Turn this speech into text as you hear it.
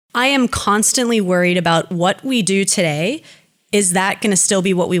I am constantly worried about what we do today. Is that going to still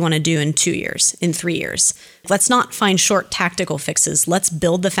be what we want to do in 2 years, in 3 years? Let's not find short tactical fixes. Let's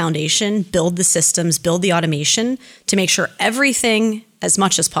build the foundation, build the systems, build the automation to make sure everything, as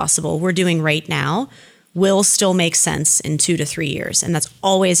much as possible, we're doing right now will still make sense in 2 to 3 years. And that's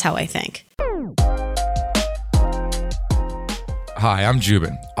always how I think. Hi, I'm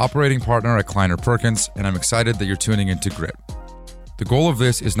Jubin, operating partner at Kleiner Perkins, and I'm excited that you're tuning into Grit. The goal of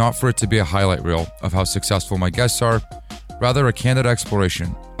this is not for it to be a highlight reel of how successful my guests are, rather a candid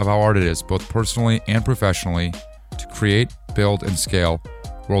exploration of how hard it is, both personally and professionally, to create, build, and scale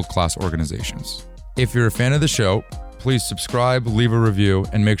world-class organizations. If you're a fan of the show, please subscribe, leave a review,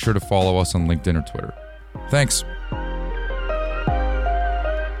 and make sure to follow us on LinkedIn or Twitter. Thanks.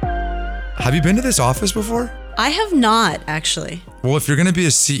 Have you been to this office before? I have not, actually. Well, if you're going to be a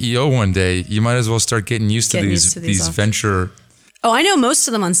CEO one day, you might as well start getting used to these venture... Oh, I know most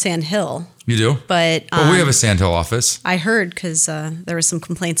of them on Sand Hill. You do? But well, we have a Sand Hill office. I heard because there were some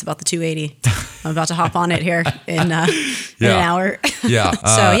complaints about the 280. I'm about to hop on it here in an hour. Yeah.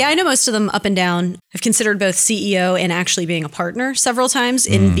 So yeah, I know most of them up and down. I've considered both CEO and actually being a partner several times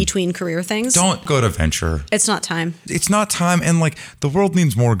in between career things. Don't go to venture. It's not time. It's not time. And like the world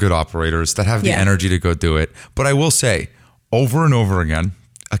needs more good operators that have the energy to go do it. But I will say over and over again,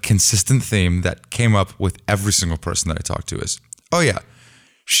 a consistent theme that came up with every single person that I talked to is, oh yeah,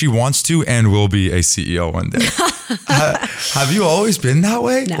 she wants to and will be a CEO one day. Have you always been that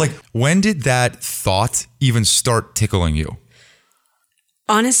way? No. Like, when did that thought even start tickling you?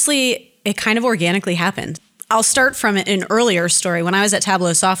 Honestly, it kind of organically happened. I'll start from an earlier story. When I was at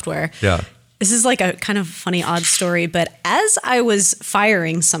Tableau Software, this is like a kind of funny, odd story, but as I was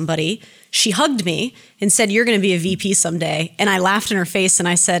firing somebody, she hugged me and said, "You're going to be a VP someday." And I laughed in her face and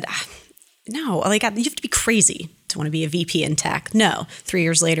I said, "No, like you have to be crazy to want to be a VP in tech." No. 3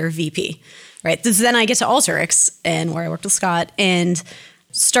 years later, VP, right? Then I get to Alteryx and where I worked with Scott and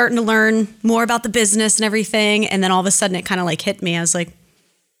starting to learn more about the business and everything. And then all of a sudden it kind of like hit me. I was like,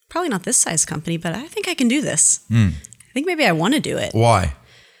 probably not this size company, but I think I can do this. I think maybe I want to do it. Why?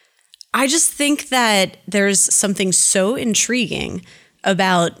 I just think that there's something so intriguing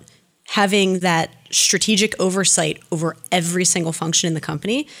about having that strategic oversight over every single function in the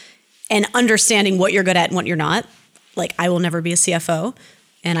company and understanding what you're good at and what you're not. Like, I will never be a CFO.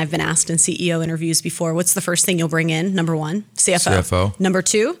 And I've been asked in CEO interviews before, what's the first thing you'll bring in? Number one, CFO. Number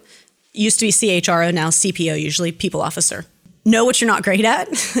two, used to be CHRO, now CPO, usually people officer. Know what you're not great at.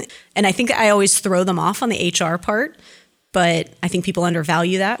 And I think that I always throw them off on the HR part. But I think people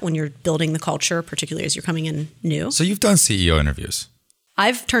undervalue that when you're building the culture, particularly as you're coming in new. So you've done CEO interviews.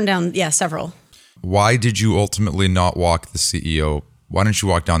 I've turned down, several. Why did you ultimately not walk the CEO? Why didn't you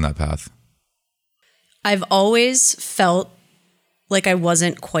walk down that path? I've always felt like I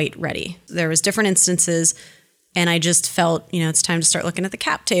wasn't quite ready. There was different instances and I just felt, it's time to start looking at the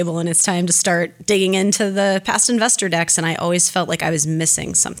cap table and it's time to start digging into the past investor decks. And I always felt like I was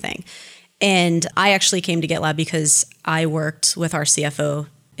missing something. And I actually came to GitLab because I worked with our CFO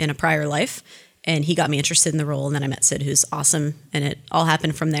in a prior life and he got me interested in the role. And then I met Sid, who's awesome. And it all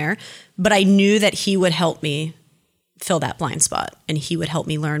happened from there. But I knew that he would help me fill that blind spot and he would help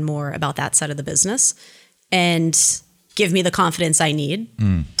me learn more about that side of the business and give me the confidence I need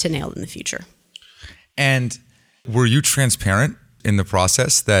to nail it in the future. And were you transparent in the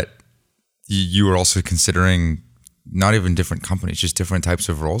process that you were also considering not even different companies, just different types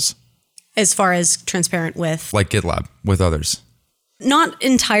of roles? As far as transparent with? Like GitLab, with others? Not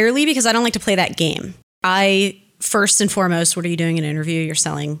entirely, because I don't like to play that game. First and foremost, what are you doing in an interview? You're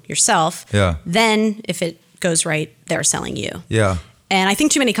selling yourself. Yeah. Then if it goes right, they're selling you. Yeah. And I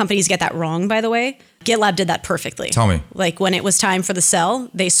think too many companies get that wrong, by the way. GitLab did that perfectly. Tell me. Like when it was time for the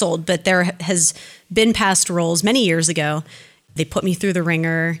sell, they sold. But there has been past roles many years ago. They put me through the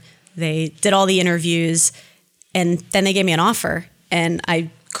ringer. They did all the interviews. And then they gave me an offer. And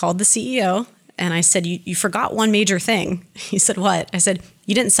I called the CEO and I said, you forgot one major thing. He said, what? I said,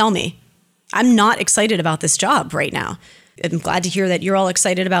 you didn't sell me. I'm not excited about this job right now. I'm glad to hear that you're all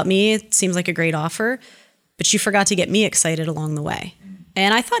excited about me. It seems like a great offer. But you forgot to get me excited along the way.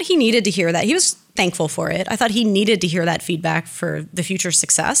 And I thought he needed to hear that. He was thankful for it. I thought he needed to hear that feedback for the future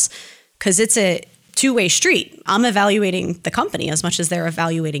success because it's a two-way street. I'm evaluating the company as much as they're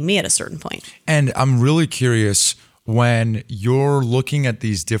evaluating me at a certain point. And I'm really curious, when you're looking at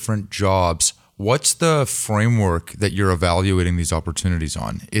these different jobs, what's the framework that you're evaluating these opportunities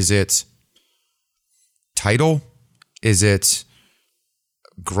on? Is it title? Is it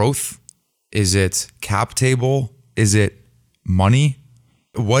growth? Is it cap table? Is it money?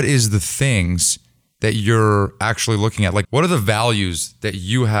 What is the things that you're actually looking at? Like, what are the values that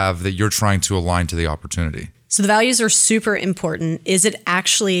you have that you're trying to align to the opportunity? So the values are super important. Is it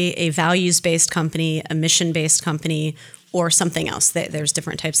actually a values-based company, a mission-based company, or something else? There's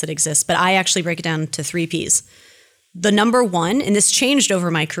different types that exist, but I actually break it down to 3 Ps. The number one, and this changed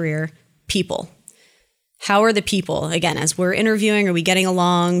over my career, people. How are the people? Again, as we're interviewing, are we getting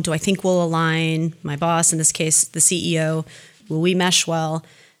along? Do I think we'll align? My boss, in this case, the CEO, will we mesh well?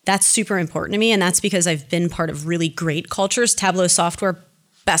 That's super important to me, and that's because I've been part of really great cultures. Tableau Software,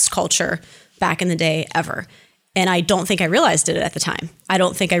 best culture back in the day ever. And I don't think I realized it at the time. I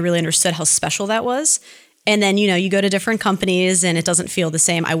don't think I really understood how special that was. And then, you go to different companies and it doesn't feel the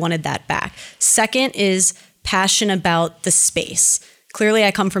same. I wanted that back. Second is passion about the space. Clearly, I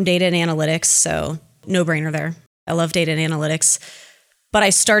come from data and analytics, so no brainer there. I love data and analytics. But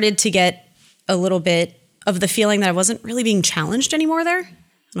I started to get a little bit of the feeling that I wasn't really being challenged anymore there.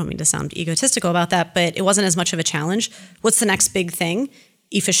 I don't mean to sound egotistical about that, but it wasn't as much of a challenge. What's the next big thing?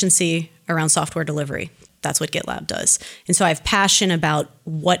 Efficiency around software delivery. That's what GitLab does. And so I have passion about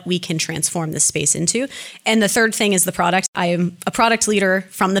what we can transform this space into. And the third thing is the product. I am a product leader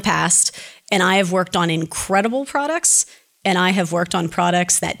from the past, and I have worked on incredible products, and I have worked on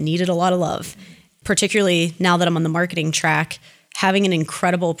products that needed a lot of love. Particularly now that I'm on the marketing track, having an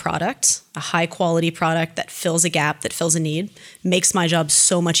incredible product, a high quality product that fills a gap, that fills a need, makes my job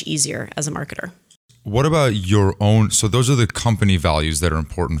so much easier as a marketer. What about your own? So those are the company values that are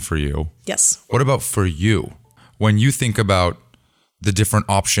important for you. Yes. What about for you? When you think about the different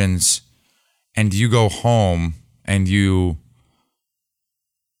options and you go home and you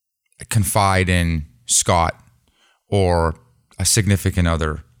confide in Scott or a significant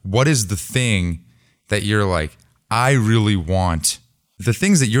other, what is the thing that you're like, I really want? The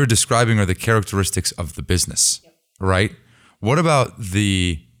things that you're describing are the characteristics of the business, right? What about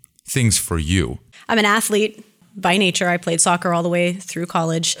the things for you? I'm an athlete by nature. I played soccer all the way through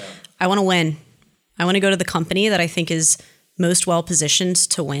college. I want to win. I want to go to the company that I think is most well positioned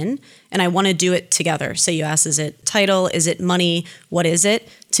to win. And I want to do it together. So you ask, is it title? Is it money? What is it?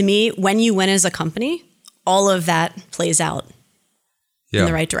 To me, when you win as a company, all of that plays out in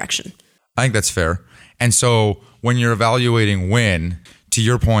the right direction. I think that's fair. And so when you're evaluating win, to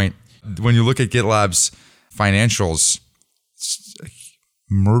your point, when you look at GitLab's financials, it's like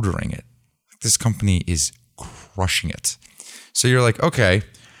murdering it. This company is crushing it. So you're like, okay,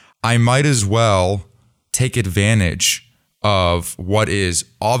 I might as well take advantage of what is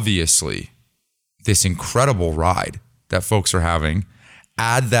obviously this incredible ride that folks are having,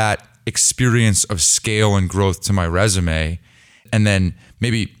 add that experience of scale and growth to my resume, and then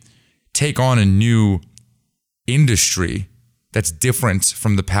maybe take on a new industry that's different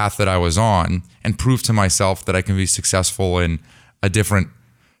from the path that I was on and prove to myself that I can be successful in a different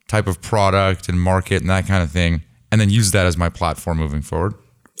type of product and market and that kind of thing, and then use that as my platform moving forward.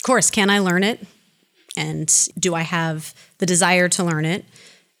 Of course, can I learn it? And do I have the desire to learn it?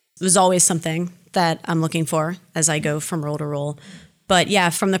 It was always something that I'm looking for as I go from role to role. But yeah,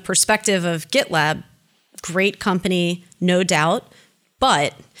 from the perspective of GitLab, great company, no doubt,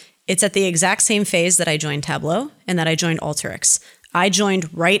 but it's at the exact same phase that I joined Tableau and that I joined Alteryx. I joined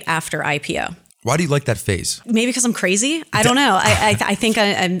right after IPO. Why do you like that phase? Maybe because I'm crazy. I don't know. I think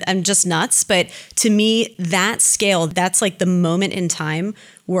I'm just nuts. But to me, that scale, that's like the moment in time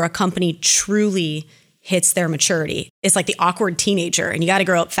where a company truly hits their maturity. It's like the awkward teenager, and you got to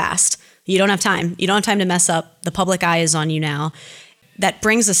grow up fast. You don't have time. You don't have time to mess up. The public eye is on you now. That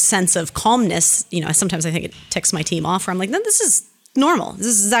brings a sense of calmness. Sometimes I think it ticks my team off where I'm like, no, this is normal. This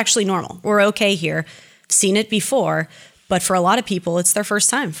is actually normal. We're okay here. Seen it before. But for a lot of people, it's their first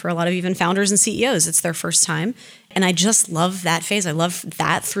time. For a lot of even founders and CEOs, it's their first time. And I just love that phase. I love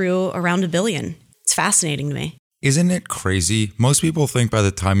that through around $1 billion. It's fascinating to me. Isn't it crazy? Most people think by the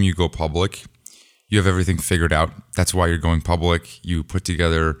time you go public, you have everything figured out. That's why you're going public. You put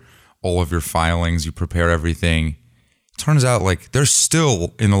together all of your filings, you prepare everything. Turns out like there's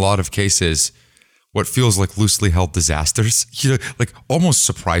still, in a lot of cases, what feels like loosely held disasters, like almost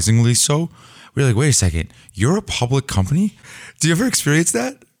surprisingly so. We're like, wait a second, you're a public company? Do you ever experience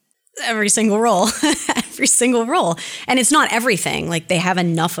that? Every single role, every single role. And it's not everything. Like they have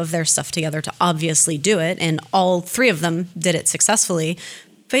enough of their stuff together to obviously do it. And all 3 of them did it successfully.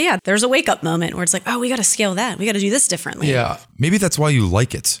 But yeah, there's a wake up moment where it's like, oh, we got to scale that. We got to do this differently. Yeah. Maybe that's why you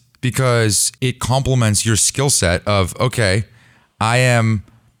like it, because it complements your skill set of, okay, I am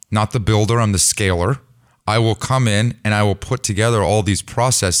not the builder, I'm the scaler. I will come in and I will put together all these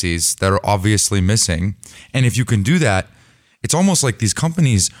processes that are obviously missing. And if you can do that, it's almost like these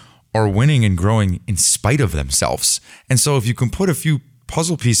companies are winning and growing in spite of themselves. And so if you can put a few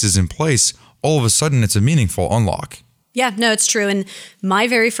puzzle pieces in place, all of a sudden it's a meaningful unlock. Yeah, no, it's true. And my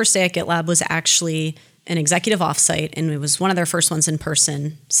very first day at GitLab was actually an executive offsite, and it was one of their first ones in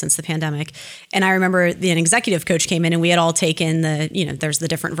person since the pandemic. And I remember an executive coach came in, and we had all taken there's the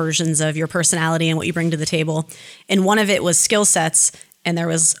different versions of your personality and what you bring to the table. And one of it was skill sets. And there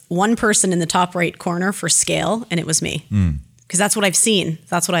was one person in the top right corner for scale, and it was me. Because that's what I've seen.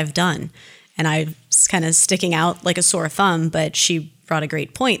 That's what I've done. And I was kind of sticking out like a sore thumb, but she brought a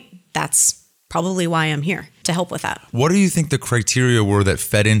great point. That's probably why I'm here, to help with that. What do you think the criteria were that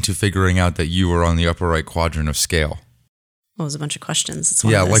fed into figuring out that you were on the upper right quadrant of scale? Well, there's a bunch of questions. It's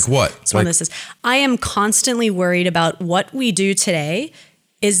like what? It's one of this. I am constantly worried about what we do today.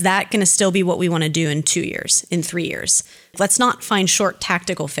 Is that going to still be what we want to do in 2 years, in 3 years? Let's not find short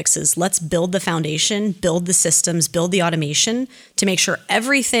tactical fixes. Let's build the foundation, build the systems, build the automation to make sure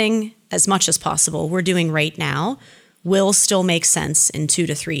everything, as much as possible, we're doing right now will still make sense in 2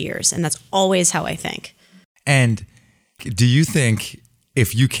 to 3 years. And that's always how I think. And do you think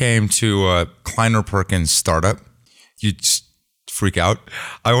if you came to a Kleiner Perkins startup, you'd freak out?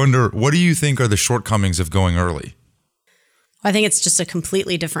 I wonder, what do you think are the shortcomings of going early? I think it's just a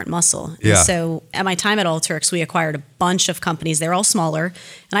completely different muscle. Yeah. And so at my time at Alteryx, we acquired a bunch of companies. They're all smaller.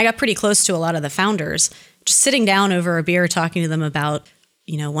 And I got pretty close to a lot of the founders, just sitting down over a beer, talking to them about,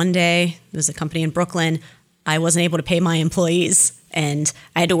 one day there was a company in Brooklyn. I wasn't able to pay my employees and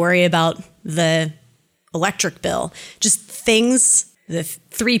I had to worry about the electric bill. Just things, the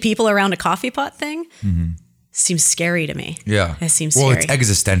 3 people around a coffee pot thing seems scary to me. Yeah. It seems scary. Well, it's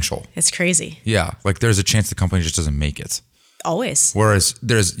existential. It's crazy. Yeah. Like there's a chance the company just doesn't make it. Always. Whereas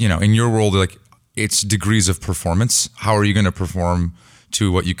there's, in your world, like it's degrees of performance. How are you going to perform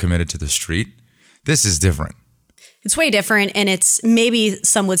to what you committed to the street? This is different. It's way different. And it's maybe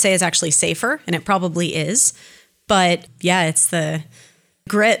some would say it's actually safer, and it probably is. But yeah, it's the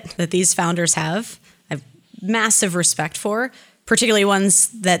grit that these founders have. I have massive respect for, particularly ones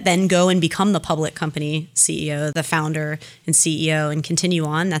that then go and become the public company CEO, the founder and CEO, and continue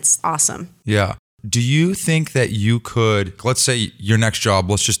on. That's awesome. Yeah. Do you think that you could, let's say your next job,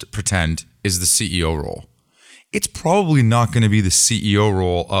 let's just pretend, is the CEO role. It's probably not going to be the CEO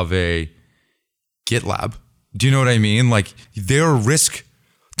role of a GitLab. Do you know what I mean? Like their risk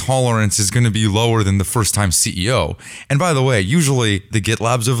tolerance is going to be lower than the first time CEO. And by the way, usually the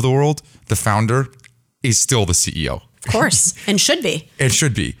GitLabs of the world, the founder is still the CEO. Of course. And should be. It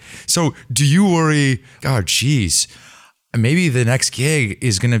should be. So do you worry, oh, geez, maybe the next gig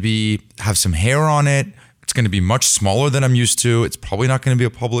is going to have some hair on it. It's going to be much smaller than I'm used to. It's probably not going to be a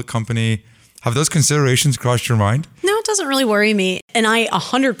public company. Have those considerations crossed your mind? No, it doesn't really worry me. And I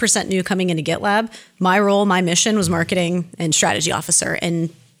 100% knew coming into GitLab, my role, my mission was marketing and strategy officer.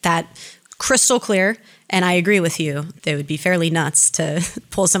 And that crystal clear. And I agree with you. They would be fairly nuts to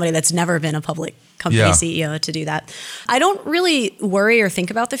pull somebody that's never been a public company CEO to do that. I don't really worry or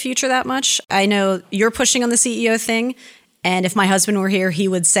think about the future that much. I know you're pushing on the CEO thing. And if my husband were here, he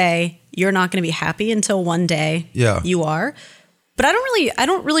would say, you're not going to be happy until one day you are. But I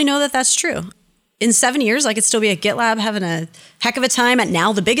don't really know that that's true. In 7 years, I could still be at GitLab having a heck of a time at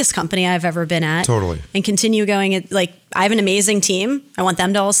now the biggest company I've ever been at. Totally. And continue going at, I have an amazing team. I want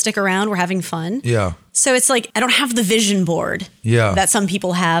them to all stick around. We're having fun. Yeah. So it's I don't have the vision board that some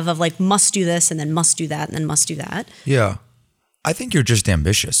people have of must do this and then must do that and then must do that. Yeah. I think you're just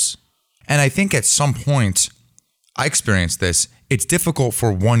ambitious. And I think at some point, I experienced this, it's difficult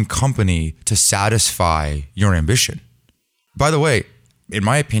for one company to satisfy your ambition. By the way, in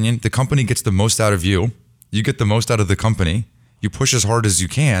my opinion, the company gets the most out of you. You get the most out of the company. You push as hard as you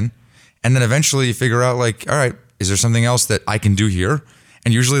can. And then eventually you figure out all right, is there something else that I can do here?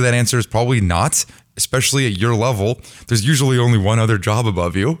 And usually that answer is probably not, especially at your level. There's usually only one other job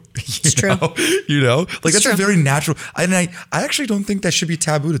above you. It's true. That's a very natural. And I actually don't think that should be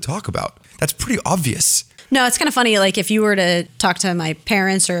taboo to talk about. That's pretty obvious. No, it's kind of funny. If you were to talk to my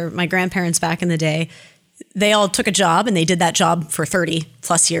parents or my grandparents back in the day, they all took a job and they did that job for 30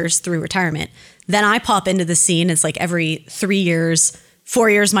 plus years through retirement. Then I pop into the scene. It's every 3 years, 4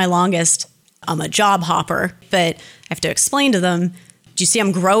 years, my longest, I'm a job hopper. But I have to explain to them, do you see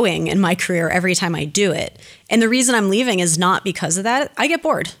I'm growing in my career every time I do it? And the reason I'm leaving is not because of that. I get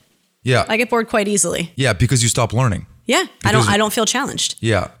bored. Yeah. I get bored quite easily. Yeah, because you stop learning. Yeah. I don't feel challenged.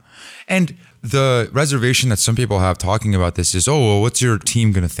 Yeah. And the reservation that some people have talking about this is, what's your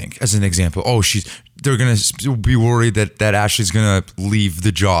team going to think? As an example, they're going to be worried that Ashley's going to leave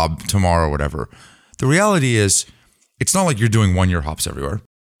the job tomorrow or whatever. The reality is, it's not like you're doing 1-year hops everywhere.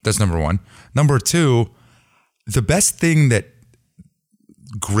 That's number one. Number two, the best thing that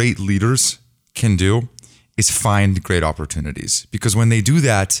great leaders can do is find great opportunities. Because when they do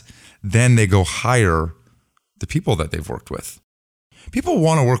that, then they go hire the people that they've worked with. People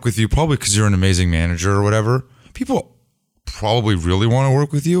want to work with you probably because you're an amazing manager or whatever. People probably really want to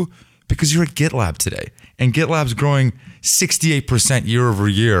work with you because you're at GitLab today. And GitLab's growing 68% year over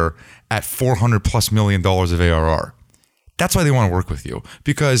year at $400+ million of ARR. That's why they want to work with you,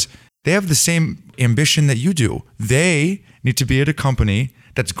 because they have the same ambition that you do. They need to be at a company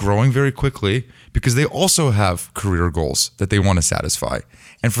that's growing very quickly because they also have career goals that they want to satisfy.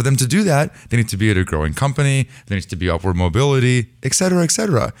 And for them to do that, they need to be at a growing company, there needs to be upward mobility, et cetera, et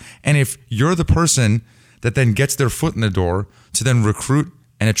cetera. And if you're the person that then gets their foot in the door to then recruit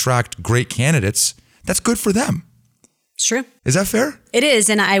and attract great candidates, that's good for them. It's true. Is that fair? It is.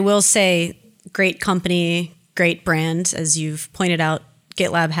 And I will say, great company, great brand, as you've pointed out,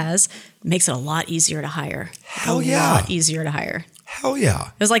 GitLab has, makes it a lot easier to hire. Hell yeah. A lot easier to hire. Hell yeah.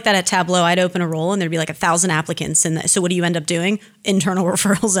 It was like that at Tableau. I'd open a role and there'd be like 1,000 applicants. And so what do you end up doing? Internal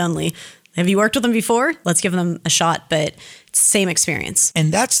referrals only. Have you worked with them before? Let's give them a shot, but it's the same experience.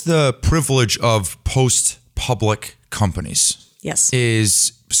 And that's the privilege of post-public companies. Yes.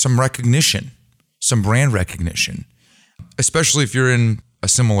 Is some recognition, some brand recognition, especially if you're in a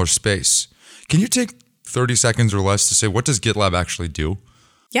similar space. Can you take 30 seconds or less to say, what does GitLab actually do?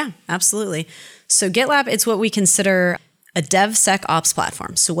 Yeah, absolutely. So GitLab, it's what we consider a DevSecOps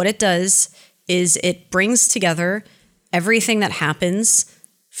platform. So what it does is it brings together everything that happens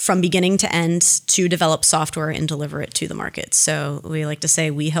from beginning to end to develop software and deliver it to the market. So we like to say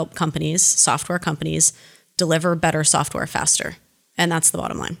we help companies, software companies, deliver better software faster. And that's the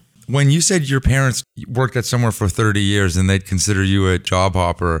bottom line. When you said your parents worked at somewhere for 30 years and they'd consider you a job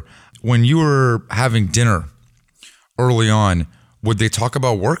hopper, when you were having dinner early on, would they talk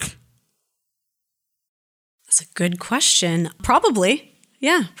about work? That's a good question. Probably.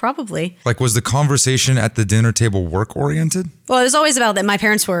 Yeah, probably. Like, was the conversation at the dinner table work-oriented? Well, it was always about that. My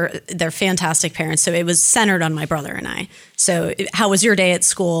parents they're fantastic parents. So it was centered on my brother and I. So how was your day at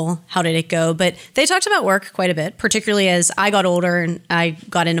school? How did it go? But they talked about work quite a bit, particularly as I got older and I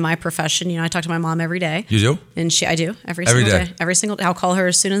got into my profession. You know, I talk to my mom every day. You do? And I do every single day. Every single day. I'll call her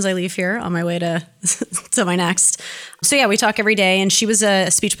as soon as I leave here on my way to to my next. So yeah, we talk every day. And she was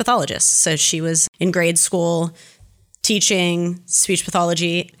a speech pathologist. So she was in grade school teaching speech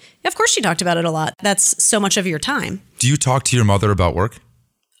pathology. Of course, she talked about it a lot. That's so much of your time. Do you talk to your mother about work?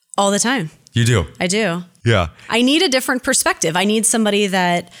 All the time. You do? I do. Yeah. I need a different perspective. I need somebody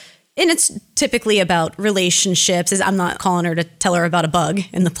that, and it's typically about relationships. I'm not calling her to tell her about a bug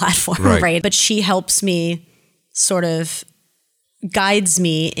in the platform, right? But she helps me, sort of guides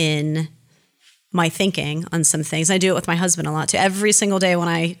me in my thinking on some things. I do it with my husband a lot too. Every single day when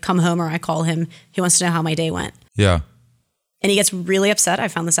I come home or I call him, he wants to know how my day went. Yeah. And he gets really upset. I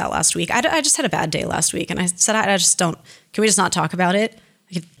found this out last week. I just had a bad day last week. And I said, can we just not talk about it?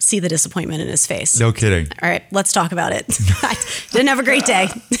 I could see the disappointment in his face. No kidding. All right, let's talk about it. I didn't have a great day.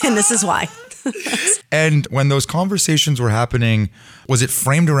 And this is why. And when those conversations were happening, was it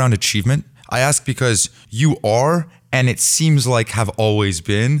framed around achievement? I ask because you are, and it seems like have always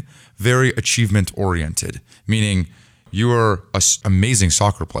been, very achievement oriented, meaning you are an amazing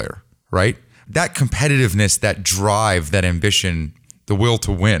soccer player, right? That competitiveness, that drive, that ambition, the will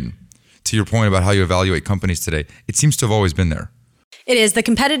to win, to your point about how you evaluate companies today, it seems to have always been there. It is. The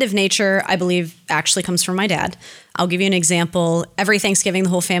competitive nature, I believe, actually comes from my dad. I'll give you an example. Every Thanksgiving, the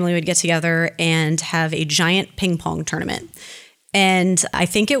whole family would get together and have a giant ping pong tournament. And I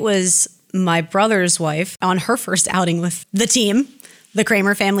think it was my brother's wife on her first outing with the team, the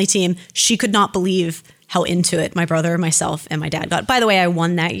Kramer family team. She could not believe how into it my brother, myself, and my dad got. By the way, I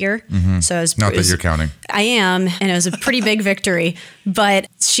won that year. Mm-hmm. So it was, not that you're counting. I am, and it was a pretty big victory. But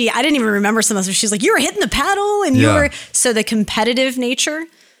I didn't even remember some of this. She's like, you were hitting the paddle, and you were. So the competitive nature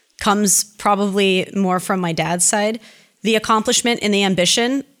comes probably more from my dad's side. The accomplishment and the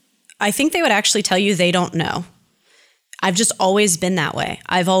ambition, I think they would actually tell you they don't know. I've just always been that way.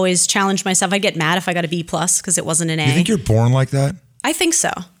 I've always challenged myself. I'd get mad if I got a B+ because it wasn't an A. You think you're born like that? I think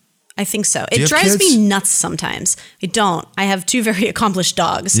so. It drives me nuts sometimes. I don't. I have 2 very accomplished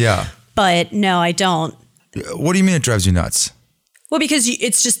dogs. Yeah. But no, I don't. What do you mean it drives you nuts? Well, because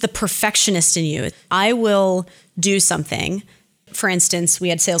it's just the perfectionist in you. I will do something. For instance, we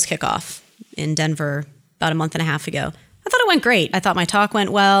had sales kickoff in Denver about a month and a half ago. I thought it went great. I thought my talk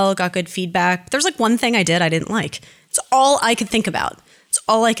went well, got good feedback. There's like one thing I did I didn't like. It's all I could think about. It's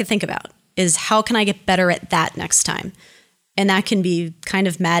all I could think about is how can I get better at that next time? And that can be kind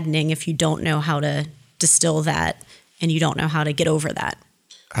of maddening if you don't know how to distill that and you don't know how to get over that.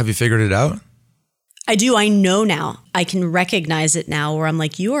 Have you figured it out? I do. I know now. I can recognize it now where I'm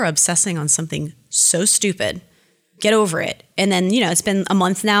like, you are obsessing on something so stupid Get over it. And then, it's been a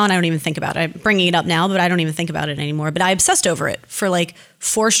month now and I don't even think about it. I'm bringing it up now, but I don't even think about it anymore. But I obsessed over it for like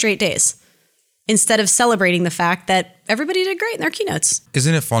 4 straight days instead of celebrating the fact that everybody did great in their keynotes.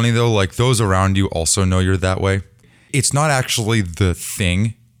 Isn't it funny though? Like those around you also know you're that way. It's not actually the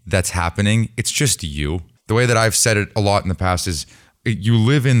thing that's happening. It's just you. The way that I've said it a lot in the past is you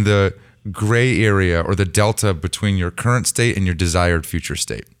live in the gray area or the delta between your current state and your desired future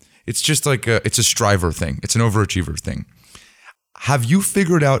state. It's just like it's a striver thing. It's an overachiever thing. Have you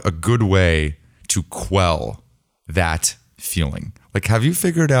figured out a good way to quell that feeling? Like, have you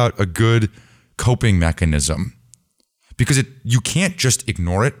figured out a good coping mechanism? Because you can't just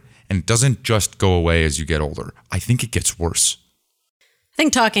ignore it, and it doesn't just go away as you get older. I think it gets worse. I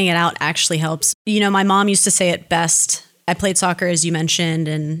think talking it out actually helps. My mom used to say it best. I played soccer, as you mentioned,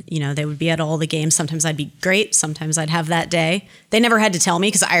 and, they would be at all the games. Sometimes I'd be great. Sometimes I'd have that day. They never had to tell me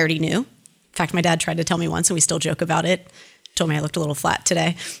because I already knew. In fact, my dad tried to tell me once and we still joke about it. Told me I looked a little flat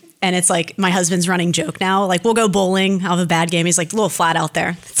today. And it's like my husband's running joke now. Like, we'll go bowling. I'll have a bad game. He's like, a little flat out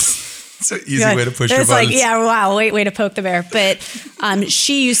there. It's an easy way to push your buttons. It's like, yeah, wow, way to poke the bear. But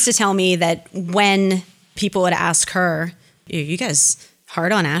she used to tell me that when people would ask her, you guys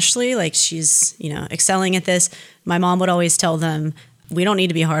hard on Ashley? Like, she's, excelling at this. My mom would always tell them, we don't need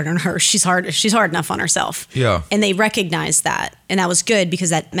to be hard on her. She's hard enough on herself. Yeah. And they recognized that. And that was good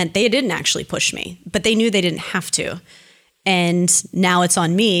because that meant they didn't actually push me, but they knew they didn't have to. And now it's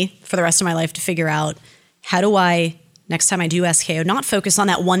on me for the rest of my life to figure out, how do I, next time I do SKO, not focus on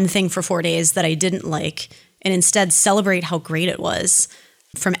that one thing for 4 days that I didn't like, and instead celebrate how great it was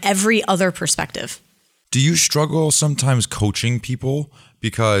from every other perspective. Do you struggle sometimes coaching people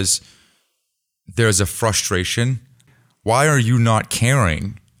because there's a frustration? Why are you not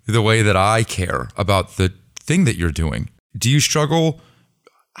caring the way that I care about the thing that you're doing? Do you struggle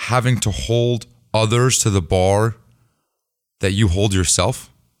having to hold others to the bar that you hold yourself?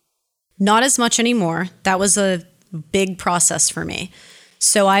 Not as much anymore. That was a big process for me.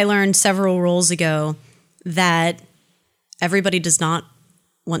 So I learned several roles ago that everybody does not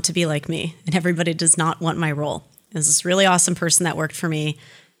want to be like me and everybody does not want my role. There's this really awesome person that worked for me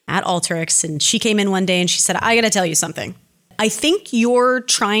at Alteryx, and she came in one day and she said, I got to tell you something. I think you're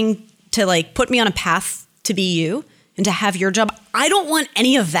trying to put me on a path to be you and to have your job. I don't want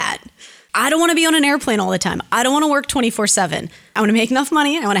any of that. I don't want to be on an airplane all the time. I don't want to work 24/7. I want to make enough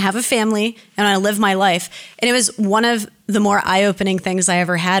money. I want to have a family and I want to live my life. And it was one of the more eye-opening things I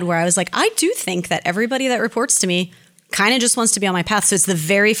ever had where I was like, I do think that everybody that reports to me kind of just wants to be on my path. So it's the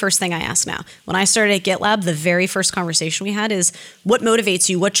very first thing I ask now. When I started at GitLab, the very first conversation we had is what motivates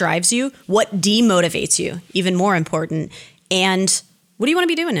you? What drives you? What demotivates you? Even more important. And what do you want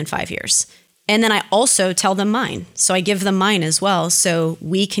to be doing in 5 years? And then I also tell them mine. So I give them mine as well. So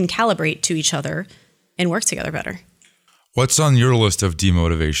we can calibrate to each other and work together better. What's on your list of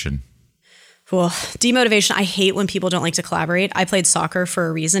demotivation? Well, demotivation, I hate when people don't like to collaborate. I played soccer for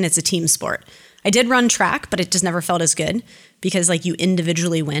a reason. It's a team sport. I did run track, but it just never felt as good because you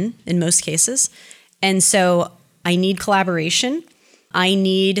individually win in most cases. And so I need collaboration. I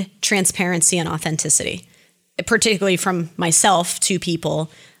need transparency and authenticity, particularly from myself to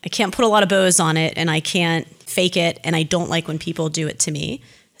people. I can't put a lot of bows on it and I can't fake it. And I don't like when people do it to me.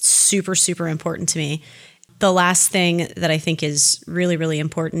 It's super, super important to me. The last thing that I think is really, really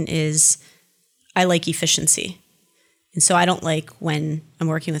important is I like efficiency. And so I don't like when I'm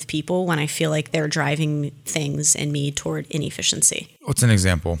working with people when I feel like they're driving things and me toward inefficiency. What's an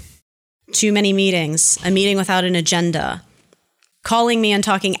example? Too many meetings, a meeting without an agenda, calling me and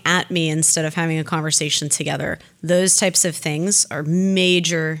talking at me instead of having a conversation together. Those types of things are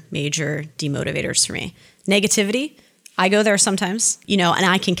major, major demotivators for me. Negativity, I go there sometimes, and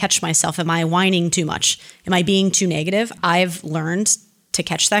I can catch myself. Am I whining too much? Am I being too negative? I've learned to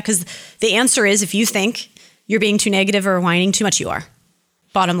catch that because the answer is if you think you're being too negative or whining too much, you are.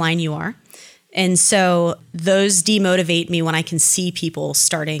 Bottom line, you are. And so those demotivate me when I can see people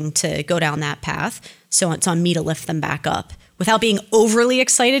starting to go down that path. So it's on me to lift them back up without being overly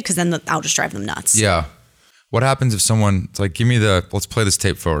excited because then I'll just drive them nuts. Yeah. What happens if someone's like, let's play this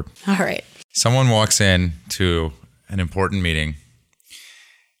tape forward. All right. Someone walks in to an important meeting.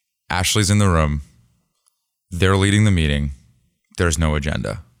 Ashley's in the room. They're leading the meeting. There's no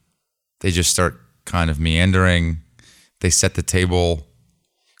agenda. They just start kind of meandering. They set the table,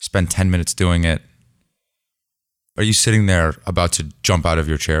 spend 10 minutes doing it. Are you sitting there about to jump out of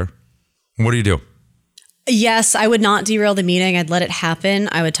your chair? What do you do? Yes, I would not derail the meeting. I'd let it happen.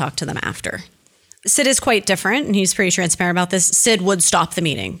 I would talk to them after. Sid is quite different, and he's pretty transparent about this. Sid would stop the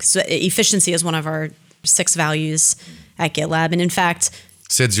meeting. So efficiency is one of our 6 values at GitLab. And in fact,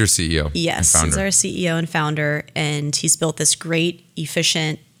 Sid's your CEO. Yes, and founder. Sid's our CEO and founder, and he's built this great,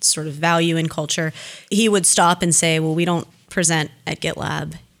 efficient sort of value and culture. He would stop and say, well, we don't present at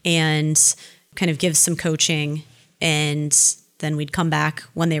GitLab, and kind of give some coaching, and then we'd come back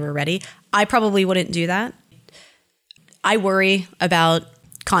when they were ready. I probably wouldn't do that. I worry about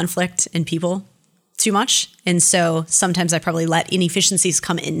conflict and people too much. And so sometimes I probably let inefficiencies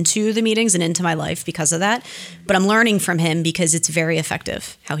come into the meetings and into my life because of that. But I'm learning from him because it's very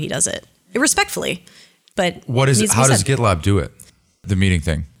effective how he does it. Respectfully. But how does GitLab do it? The meeting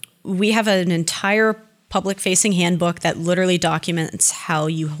thing. We have an entire public-facing handbook that literally documents how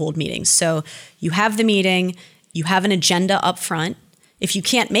you hold meetings. So you have the meeting, you have an agenda up front. If you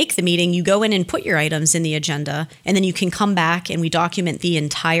can't make the meeting, you go in and put your items in the agenda, and then you can come back and we document the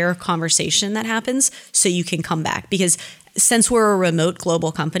entire conversation that happens so you can come back. Because since we're a remote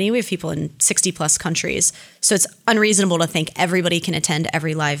global company, we have people in 60 plus countries. So it's unreasonable to think everybody can attend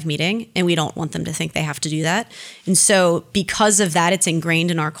every live meeting, and we don't want them to think they have to do that. And so because of that, it's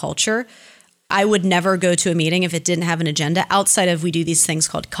ingrained in our culture. I would never go to a meeting if it didn't have an agenda outside of we do these things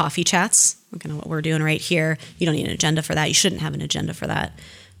called coffee chats. Kind of what we're doing right here. You don't need an agenda for that. You shouldn't have an agenda for that.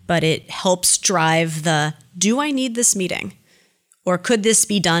 But it helps drive do I need this meeting? Or could this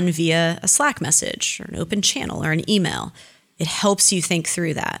be done via a Slack message or an open channel or an email? It helps you think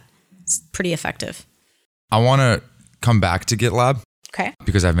through that. It's pretty effective. I want to come back to GitLab. Okay.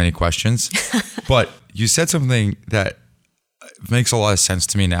 Because I have many questions. But you said something that makes a lot of sense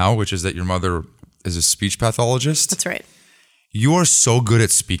to me now, which is that your mother is a speech pathologist. That's right. You are so good at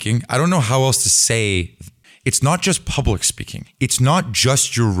speaking. I don't know how else to say. It's not just public speaking. It's not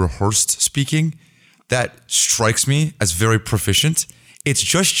just your rehearsed speaking that strikes me as very proficient. It's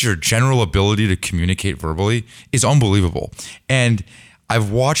just your general ability to communicate verbally is unbelievable. And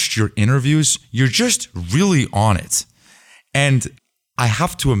I've watched your interviews. You're just really on it. And I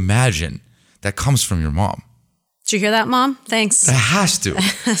have to imagine that comes from your mom. Did you hear that, Mom? Thanks. It has to.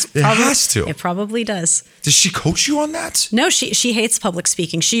 It has to. It probably does. Does she coach you on that? No, she hates public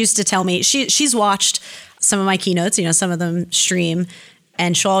speaking. She used to tell me, she's watched some of my keynotes, some of them stream,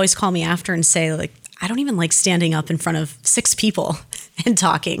 and she'll always call me after and say, like, I don't even like standing up in front of 6 people and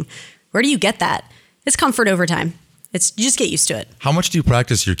talking. Where do you get that? It's comfort over time. You just get used to it. How much do you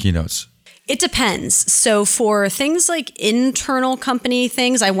practice your keynotes? It depends. So for things like internal company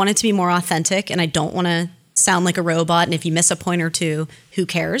things, I want it to be more authentic, and I don't want to sound like a robot. And if you miss a point or two, who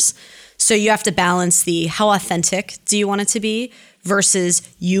cares? So you have to balance how authentic do you want it to be versus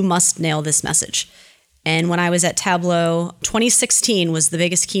you must nail this message. And when I was at Tableau, 2016 was the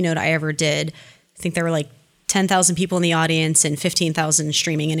biggest keynote I ever did. I think there were like 10,000 people in the audience and 15,000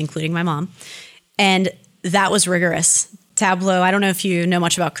 streaming, and including my mom. And that was rigorous. Tableau, I don't know if you know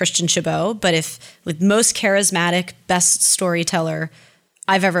much about Christian Chabot, but with most charismatic, best storyteller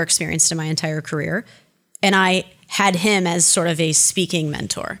I've ever experienced in my entire career. And I had him as sort of a speaking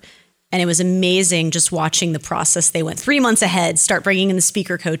mentor. And it was amazing just watching the process. They went 3 months ahead, start bringing in the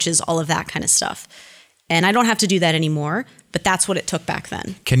speaker coaches, all of that kind of stuff. And I don't have to do that anymore, but that's what it took back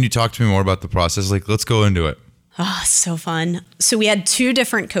then. Can you talk to me more about the process? Like, let's go into it. Oh, so fun. So we had 2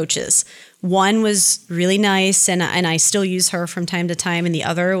 different coaches. One was really nice, and I still use her from time to time. And the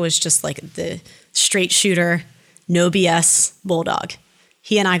other was just like the straight shooter, no BS bulldog.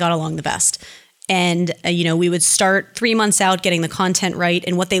 He and I got along the best. And, we would start 3 months out getting the content right.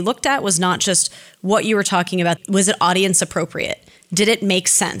 And what they looked at was not just what you were talking about. Was it audience appropriate? Did it make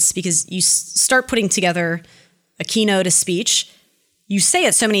sense? Because you start putting together a keynote, a speech, you say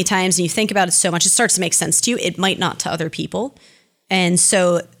it so many times and you think about it so much, it starts to make sense to you. It might not to other people. And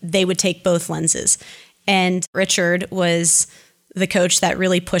so they would take both lenses. And Richard was the coach that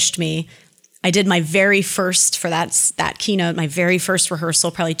really pushed me. I did my very first, for that keynote, my very first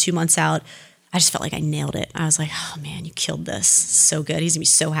rehearsal, probably 2 months out. I just felt like I nailed it. I was like, oh man, you killed this. So good. He's gonna be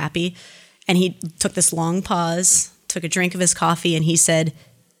so happy. And he took this long pause, took a drink of his coffee, and he said,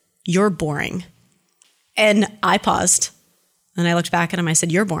 "You're boring." And I paused and I looked back at him. I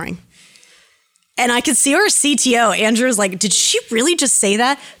said, "You're boring." And I could see our CTO, Andrew, was like, did she really just say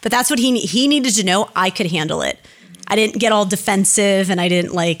that? But that's what he needed to know. I could handle it. I didn't get all defensive and I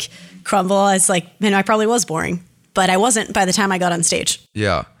didn't like crumble. I was like, man, I probably was boring, but I wasn't by the time I got on stage.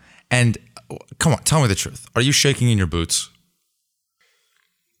 Yeah. And come on, tell me the truth. Are you shaking in your boots?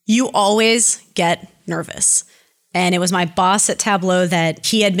 You always get nervous. And it was my boss at Tableau that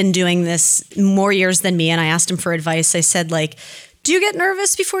he had been doing this more years than me. And I asked him for advice. I said, do you get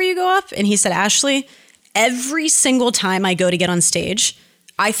nervous before you go up? And he said, Ashley, every single time I go to get on stage,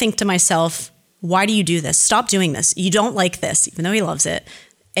 I think to myself, why do you do this? Stop doing this. You don't like this, even though he loves it.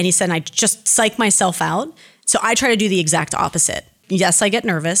 And he said, and I just psych myself out. So I try to do the exact opposite. yes, I get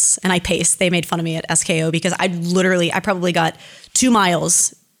nervous and I pace. They made fun of me at SKO because I probably got 2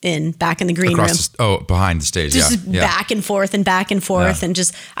 miles back in the green room. Behind the stage. Just back and forth and back and forth. And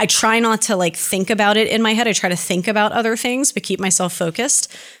just, I try not to like think about it in my head. I try to think about other things, but keep myself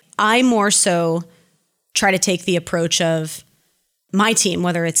focused. I more so try to take the approach of my team,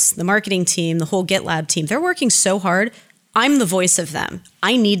 whether it's the marketing team, the whole GitLab team, they're working so hard. I'm the voice of them.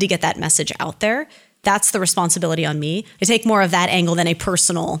 I need to get that message out there. That's the responsibility on me. I take more of that angle than a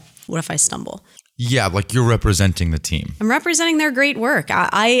personal, what if I stumble? Yeah, like you're representing the team. I'm representing their great work.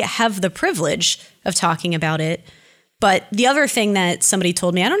 I have the privilege of talking about it. But the other thing that somebody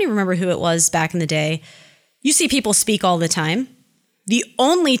told me, I don't even remember who it was back in the day, you see people speak all the time. The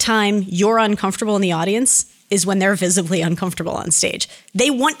only time you're uncomfortable in the audience is when they're visibly uncomfortable on stage.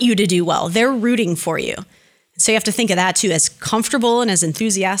 They want you to do well. They're rooting for you. So you have to think of that too. As comfortable and as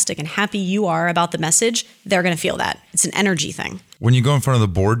enthusiastic and happy you are about the message, they're going to feel that. It's an energy thing. When you go in front of the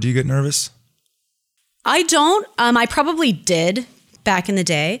board, do you get nervous? I don't. I probably did back in the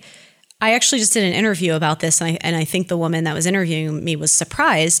day. I actually just did an interview about this, and I think the woman that was interviewing me was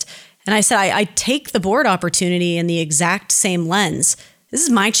surprised. And I said, I take the board opportunity in the exact same lens. This is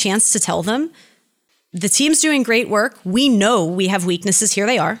my chance to tell them, the team's doing great work. We know we have weaknesses. Here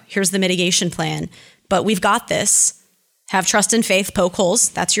they are. Here's the mitigation plan. But we've got this. Have trust and faith, poke holes.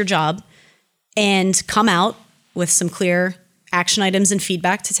 That's your job. And come out with some clear action items and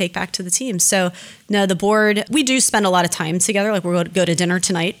feedback to take back to the team. So no, the board, we do spend a lot of time together. Like we're going to go to dinner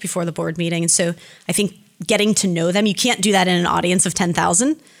tonight before the board meeting. And so I think getting to know them, you can't do that in an audience of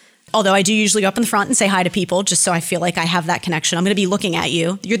 10,000. Although I do usually go up in the front and say hi to people just so I feel like I have that connection. I'm going to be looking at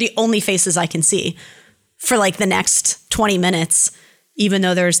you. You're the only faces I can see for like the next 20 minutes, even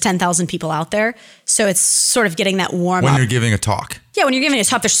though there's 10,000 people out there. So it's sort of getting that warm up. When you're giving a talk. Yeah, when you're giving a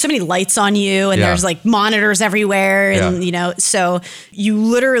talk, there's so many lights on you and there's like monitors everywhere. And, you know, so you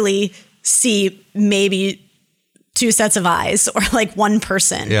literally see maybe 2 sets of eyes or like one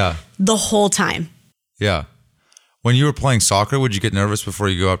person the whole time. Yeah. When you were playing soccer, would you get nervous before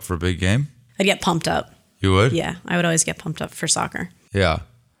you go out for a big game? I'd get pumped up. You would? Yeah, I would always get pumped up for soccer. Yeah.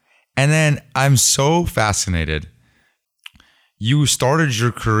 And then I'm so fascinated. You started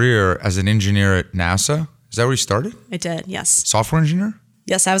your career as an engineer at NASA. Is that where you started? I did, yes. Software engineer?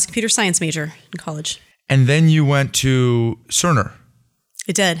 Yes, I was a computer science major in college. And then you went to Cerner.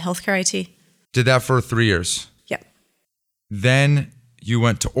 I did, healthcare IT. Did that for 3 years. Yep. Then you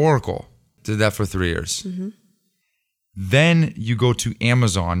went to Oracle. Did that for 3 years. Mm-hmm. Then you go to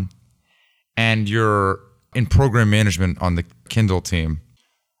Amazon and you're in program management on the Kindle team.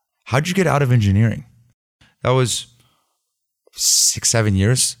 How'd you get out of engineering? That was 6-7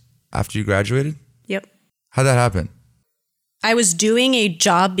 years after you graduated? Yep. How'd that happen? I was doing a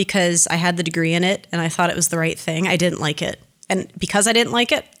job because I had the degree in it and I thought it was the right thing. I didn't like it. And because I didn't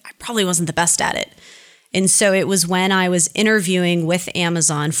like it, I probably wasn't the best at it. And so it was when I was interviewing with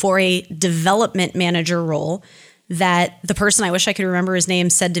Amazon for a development manager role that the person, I wish I could remember his name,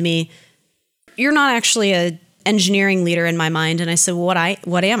 said to me, "You're not actually an engineering leader in my mind." And I said, "Well,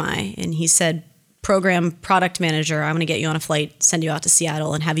 what am I?" And he said, "Program product manager. I'm going to get you on a flight, send you out to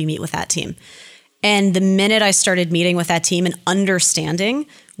Seattle and have you meet with that team." And the minute I started meeting with that team and understanding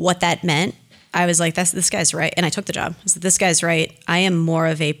what that meant, I was like, this guy's right. And I took the job. I said, this guy's right. I am more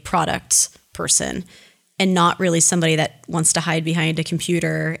of a product person and not really somebody that wants to hide behind a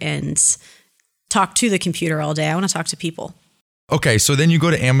computer and talk to the computer all day. I want to talk to people. Okay, so then you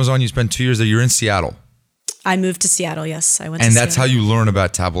go to Amazon. You spend 2 years there. You're in Seattle. I moved to Seattle, yes. I went and to that's Seattle. how you learn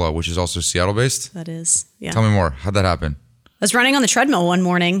about Tableau, which is also Seattle-based? That is, yeah. Tell me more. How'd that happen? I was running on the treadmill one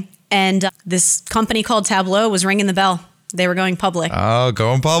morning, and this company called Tableau was ringing the bell. They were going public. Oh,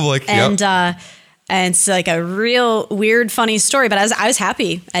 going public. And and it's like a real weird, funny story. But I was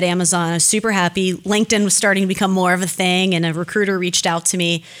happy at Amazon. I was super happy. LinkedIn was starting to become more of a thing, and a recruiter reached out to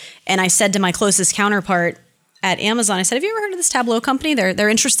me. And I said to my closest counterpart at Amazon, I said, "Have you ever heard of this Tableau company? They're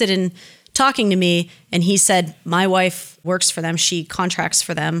interested in talking to me." And he said, "My wife works for them. She contracts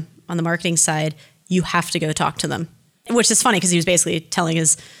for them on the marketing side. You have to go talk to them." Which is funny because he was basically telling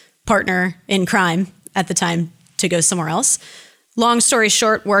his partner in crime at the time to go somewhere else. Long story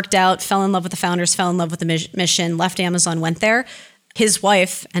short, worked out, fell in love with the founders, fell in love with the mission, left Amazon, went there. His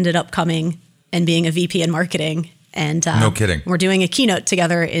wife ended up coming and being a VP in marketing. And no kidding. We're doing a keynote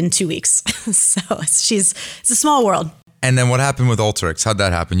together in 2 weeks. So it's a small world. And then what happened with Alteryx? How'd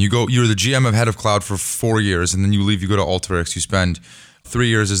that happen? You're the GM of head of cloud for 4 years, and then you leave, you go to Alteryx. You spend 3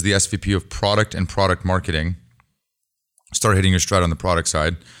 years as the SVP of product and product marketing. Start hitting your stride on the product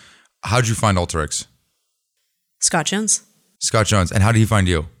side. How'd you find Alteryx? Scott Jones. Scott Jones. And how did he find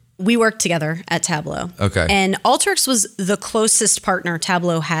you? We worked together at Tableau. Okay. And Alteryx was the closest partner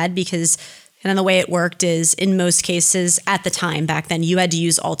Tableau had because, and the way it worked is in most cases at the time back then, you had to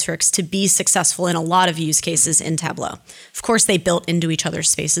use Alteryx to be successful in a lot of use cases in Tableau. Of course, they built into each other's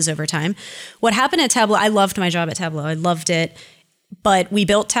spaces over time. What happened at Tableau, I loved my job at Tableau. I loved it. But we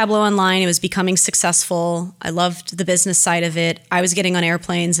built Tableau Online. It was becoming successful. I loved the business side of it. I was getting on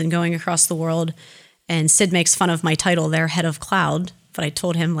airplanes and going across the world. And Sid makes fun of my title there, head of cloud. But I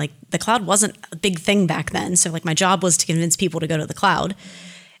told him like the cloud wasn't a big thing back then. So like my job was to convince people to go to the cloud.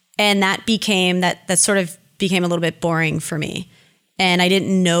 And that sort of became a little bit boring for me. And I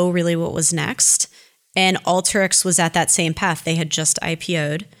didn't know really what was next. And Alteryx was at that same path. They had just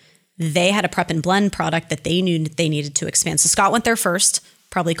IPO'd. They had a prep and blend product that they knew they needed to expand. So Scott went there first,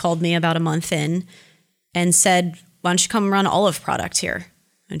 probably called me about a month in and said, why don't you come run Olive product here? Why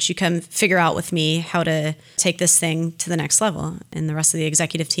don't you come figure out with me how to take this thing to the next level? And the rest of the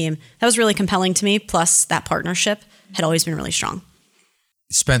executive team, that was really compelling to me. Plus that partnership had always been really strong.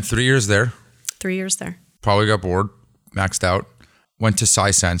 Spent 3 years there. 3 years there. Probably got bored, maxed out, went to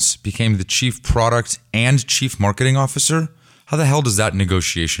Sisense, became the chief product and chief marketing officer. How the hell does that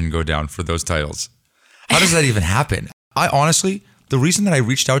negotiation go down for those titles? How does that even happen? I honestly, the reason that I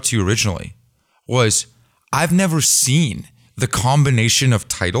reached out to you originally was I've never seen the combination of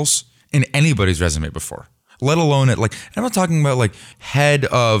titles in anybody's resume before, let alone at like, I'm not talking about like head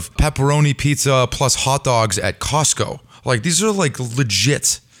of pepperoni pizza plus hot dogs at Costco. Like these are like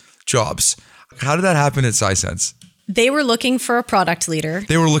legit jobs. How did that happen at Sisense? They were looking for a product leader.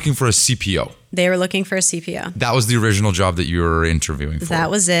 They were looking for a CPO. They were looking for a CPO. That was the original job that you were interviewing for.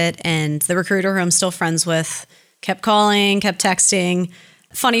 That was it. And the recruiter who I'm still friends with kept calling, kept texting.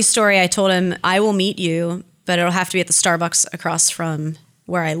 Funny story, I told him, I will meet you, but it'll have to be at the Starbucks across from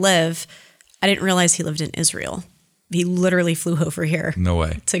where I live. I didn't realize he lived in Israel. He literally flew over here. No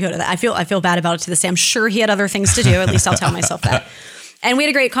way. To go to that. I feel bad about it to this day. I'm sure he had other things to do. At least I'll tell myself that. And we had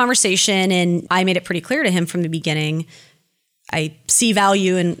a great conversation, and I made it pretty clear to him from the beginning. I see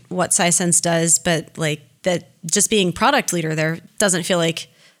value in what Sisense does, but like that just being product leader there doesn't feel like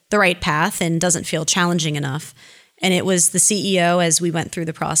the right path and doesn't feel challenging enough. And it was the CEO as we went through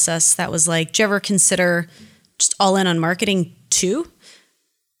the process that was like, do you ever consider just all in on marketing too?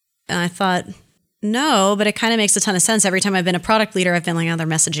 And I thought, no, but it kind of makes a ton of sense. Every time I've been a product leader, I've been like, oh, they're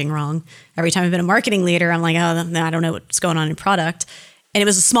messaging wrong. Every time I've been a marketing leader, I'm like, oh, I don't know what's going on in product. And it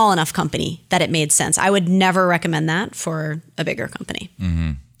was a small enough company that it made sense. I would never recommend that for a bigger company.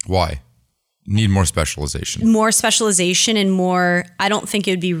 Mm-hmm. Why? Need more specialization. More specialization and more, I don't think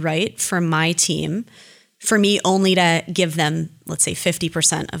it would be right for my team, for me only to give them, let's say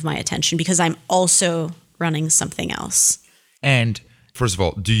 50% of my attention because I'm also running something else. And first of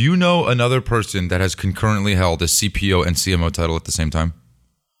all, do you know another person that has concurrently held a CPO and CMO title at the same time?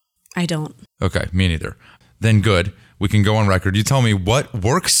 I don't. Okay, me neither. Then good. We can go on record. You tell me what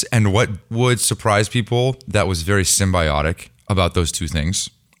works and what would surprise people that was very symbiotic about those two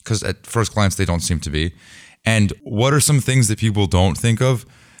things. Because at first glance, they don't seem to be. And what are some things that people don't think of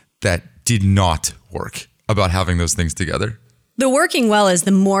that did not work about having those things together? The working well is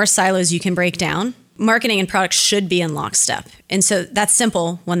the more silos you can break down. Marketing and product should be in lockstep. And so that's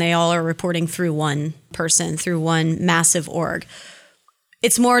simple when they all are reporting through one person, through one massive org.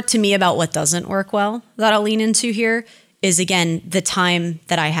 It's more to me about what doesn't work well that I'll lean into here is, again, the time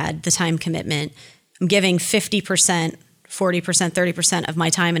that I had, the time commitment. I'm giving 50%, 40%, 30% of my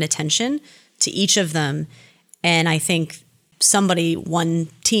time and attention to each of them. And I think one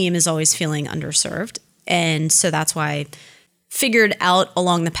team is always feeling underserved. And so that's why I figured out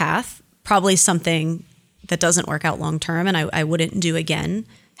along the path, probably something that doesn't work out long term and I wouldn't do again.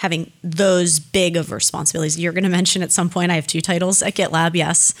 Having those big of responsibilities. You're going to mention at some point, I have 2 titles at GitLab,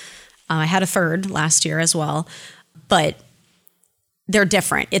 yes. I had a 3rd last year as well, but they're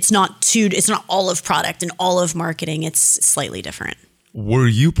different. It's not all of product and all of marketing. It's slightly different. Were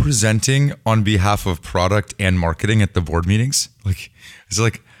you presenting on behalf of product and marketing at the board meetings? It's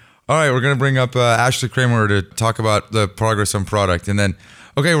like, all right, we're going to bring up Ashley Kramer to talk about the progress on product. And then,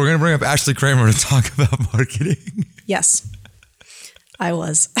 okay, we're going to bring up Ashley Kramer to talk about marketing. Yes. I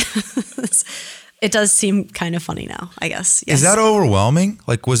was. It does seem kind of funny now, I guess. Yes. Is that overwhelming?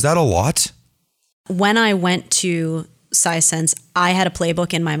 Like, was that a lot? When I went to Sisense, I had a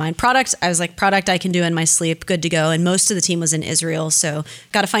playbook in my mind. Product, I was like, product I can do in my sleep, good to go. And most of the team was in Israel, so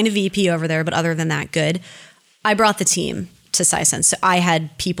got to find a VP over there. But other than that, good. I brought the team to Sisense. So I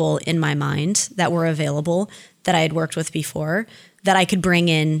had people in my mind that were available that I had worked with before that I could bring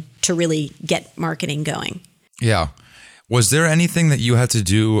in to really get marketing going. Yeah. Was there anything that you had to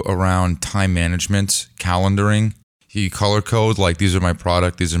do around time management, calendaring? you color code, like these are my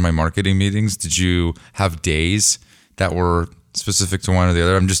product, these are my marketing meetings? Did you have days that were specific to one or the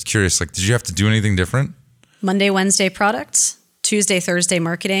other? I'm just curious, like, did you have to do anything different? Monday, Wednesday products, Tuesday, Thursday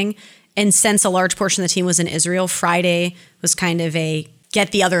marketing. And since a large portion of the team was in Israel, Friday was kind of a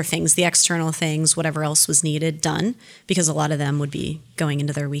get the other things, the external things, whatever else was needed done, because a lot of them would be going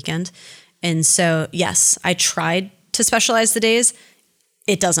into their weekend. And so, yes, I tried to specialize the days.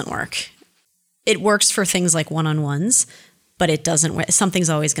 It doesn't work. It works for things like one-on-ones, but it doesn't work. Something's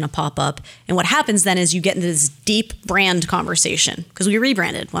always going to pop up. And what happens then is you get into this deep brand conversation, because we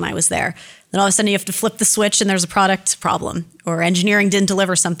rebranded when I was there. Then all of a sudden you have to flip the switch and there's a product problem, or engineering didn't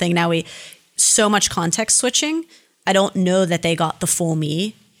deliver something. Now so much context switching. I don't know that they got the full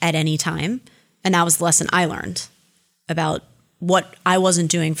me at any time. And that was the lesson I learned about what I wasn't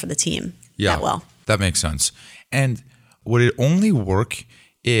doing for the team that well. That makes sense. And would it only work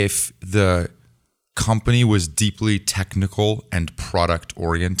if the company was deeply technical and product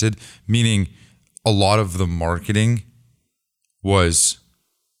oriented, meaning a lot of the marketing was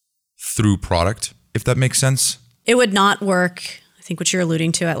through product, if that makes sense? It would not work. I think what you're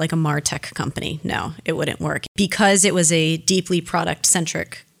alluding to at like a MarTech company. No, it wouldn't work. Because it was a deeply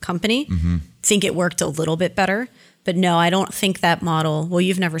product-centric company, I think it worked a little bit better. But no, I don't think that model, well,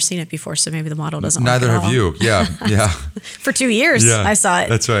 you've never seen it before, so maybe the model doesn't work Neither at have all. you. Yeah. For 2 years, I saw it.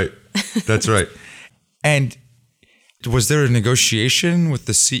 That's right. And was there a negotiation with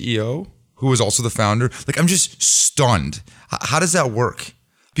the CEO, who was also the founder? Like, I'm just stunned. How does that work?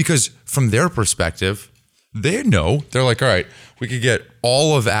 Because from their perspective, they know. They're like, all right, we could get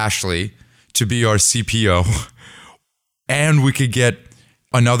all of Ashley to be our CPO, and we could get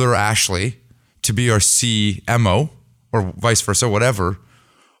another Ashley to be our CMO, or vice versa, whatever.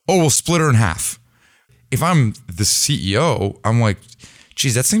 Oh, we'll split her in half. If I'm the CEO, I'm like,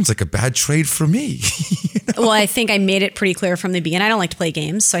 geez, that seems like a bad trade for me. Well, I think I made it pretty clear from the beginning. I don't like to play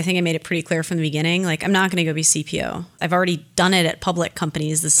games, so I think I made it pretty clear from the beginning. Like, I'm not going to go be CPO. I've already done it at public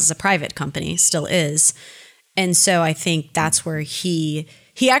companies. This is a private company, still is. And so I think that's where he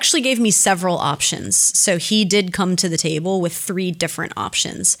actually gave me several options. So he did come to the table with 3 different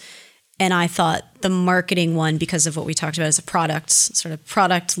options. And I thought the marketing one, because of what we talked about as a product, sort of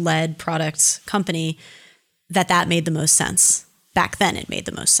product-led product company, that made the most sense. Back then, it made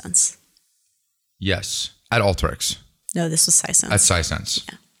the most sense. Yes. At Alteryx. No, this was Sisense. At Sisense.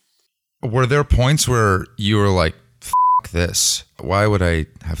 Yeah. Were there points where you were like, F this? Why would I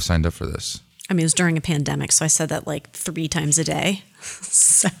have signed up for this? I mean, it was during a pandemic, so I said that like 3 times a day.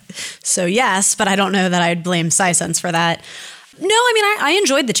 so yes, but I don't know that I'd blame Sisense for that. No, I mean, I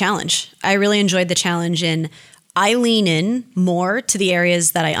enjoyed the challenge. I really enjoyed the challenge, and I lean in more to the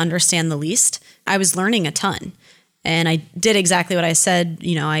areas that I understand the least. I was learning a ton. And I did exactly what I said.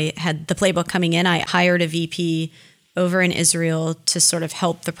 You know, I had the playbook coming in. I hired a VP over in Israel to sort of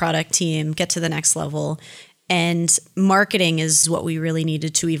help the product team get to the next level. And marketing is what we really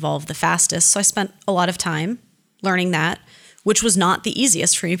needed to evolve the fastest. So I spent a lot of time learning that, which was not the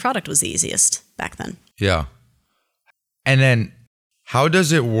easiest for me. Product was the easiest back then. Yeah. And then how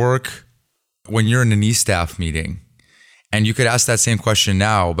does it work when you're in an e-staff meeting? And you could ask that same question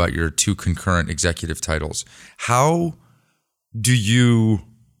now about your 2 concurrent executive titles. How do you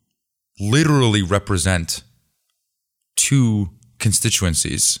literally represent 2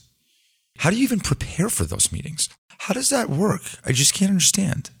 constituencies? How do you even prepare for those meetings? How does that work? I just can't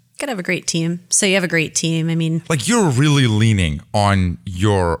understand. You gotta have a great team. So you have a great team. I mean, like, you're really leaning on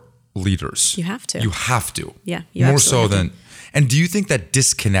your leaders. You have to. You have to. Yeah. You more so than. And do you think that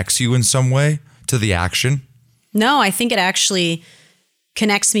disconnects you in some way to the action? No, I think it actually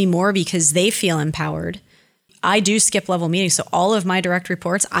connects me more because they feel empowered. I do skip level meetings. So all of my direct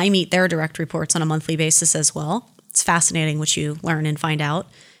reports, I meet their direct reports on a monthly basis as well. It's fascinating what you learn and find out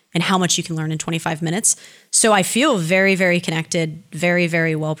and how much you can learn in 25 minutes. So I feel very, very connected, very,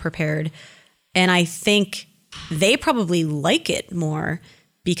 very well prepared. And I think they probably like it more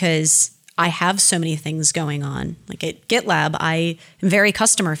because I have so many things going on. Like at GitLab, I am very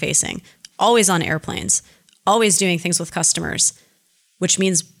customer facing, always on airplanes, always doing things with customers, which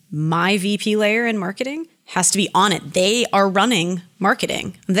means my VP layer in marketing has to be on it. They are running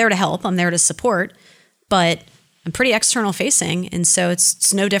marketing. I'm there to help. I'm there to support, but I'm pretty external facing. And so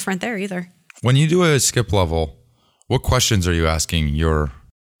it's no different there either. When you do a skip level, what questions are you asking your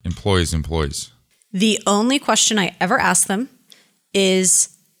employees? The only question I ever ask them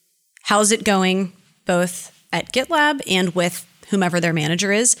is, how's it going both at GitLab and with whomever their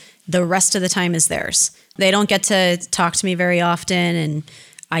manager is? The rest of the time is theirs. They don't get to talk to me very often, and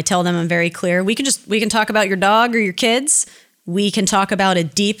I tell them I'm very clear. We can talk about your dog or your kids. We can talk about a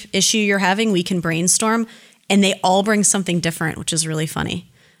deep issue you're having. We can brainstorm. And they all bring something different, which is really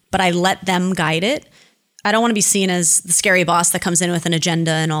funny. But I let them guide it. I don't want to be seen as the scary boss that comes in with an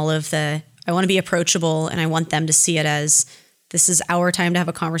agenda and all of the, I want to be approachable, and I want them to see it as this is our time to have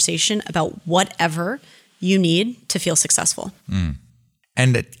a conversation about whatever you need to feel successful.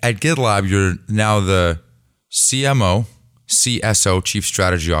 And at GitLab, you're now the CMO, CSO, Chief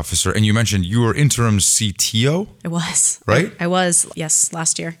Strategy Officer, and you mentioned you were interim CTO? I was. Right? I was, yes,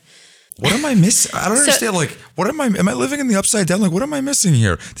 last year. What am I missing? I don't understand. Like, what am I living in the upside down? Like, what am I missing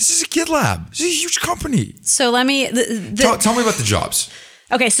here? This is a GitLab. This is a huge company. So let me... Tell me about the jobs.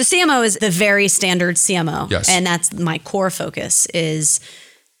 Okay, so CMO is the very standard CMO. Yes. And that's my core focus is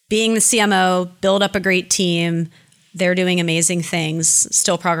being the CMO, build up a great team. They're doing amazing things,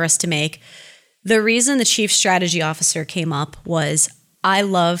 still progress to make. The reason the Chief Strategy Officer came up was I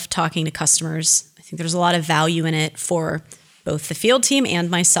love talking to customers. I think there's a lot of value in it for both the field team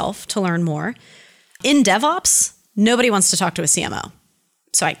and myself to learn more. In DevOps, nobody wants to talk to a CMO.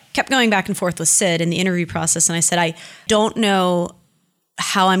 So I kept going back and forth with Sid in the interview process, and I said, I don't know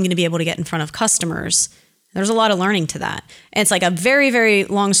how I'm going to be able to get in front of customers. There's a lot of learning to that. And it's like a very, very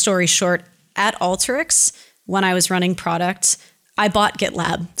long story short. At Alteryx, when I was running product, I bought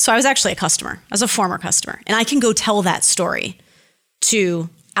GitLab. So I was actually a customer. I was a former customer. And I can go tell that story to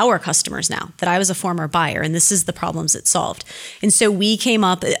our customers now that I was a former buyer, and this is the problems it solved. And so we came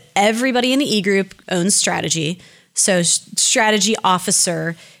up, everybody in the E group owns strategy. So strategy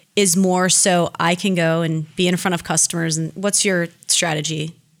officer is more so I can go and be in front of customers and what's your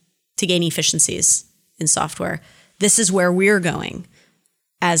strategy to gain efficiencies in software? This is where we're going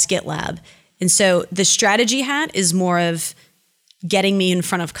as GitLab. And so the strategy hat is more of getting me in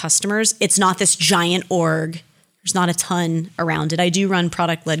front of customers. It's not this giant org. There's not a ton around it. I do run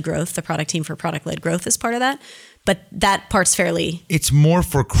product-led growth. The product team for product-led growth is part of that. But that part's fairly... It's more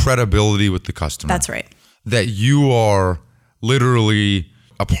for credibility with the customer. That's right. That you are literally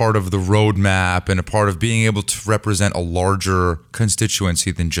a part of the roadmap and a part of being able to represent a larger constituency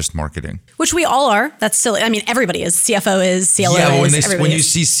than just marketing. Which we all are. That's silly. I mean, everybody is. CFO is, CLO is, when you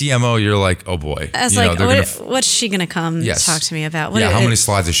see CMO, you're like, oh boy. I was what's she going to come talk to me about? How many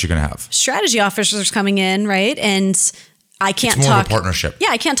slides is she going to have? Strategy officers coming in, right? And I can't it's more talk. Of a partnership. Yeah,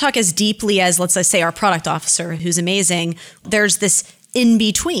 I can't talk as deeply as, let's say, our product officer, who's amazing. There's this in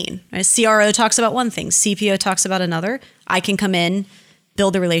between. Right? CRO talks about one thing, CPO talks about another. I can come in,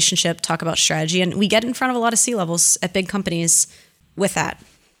 build a relationship, talk about strategy, and we get in front of a lot of C-levels at big companies with that.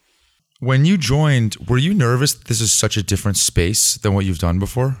 When you joined, were you nervous that this is such a different space than what you've done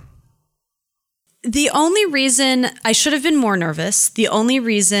before? The only reason I should have been more nervous, the only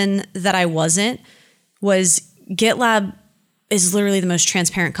reason that I wasn't was GitLab is literally the most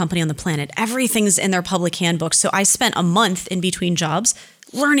transparent company on the planet. Everything's in their public handbook. So I spent a month in between jobs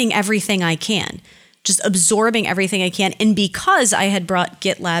learning everything I can, just absorbing everything I can. And because I had brought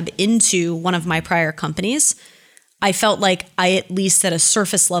GitLab into one of my prior companies, I felt like I at least at a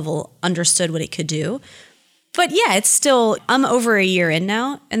surface level understood what it could do. But yeah, it's still, I'm over a year in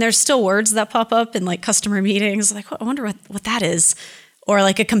now, and there's still words that pop up in like customer meetings, like, I wonder what that is. Or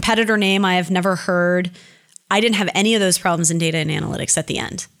like a competitor name I have never heard. I didn't have any of those problems in data and analytics at the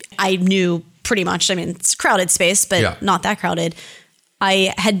end. I knew pretty much, I mean, it's a crowded space, but not that crowded.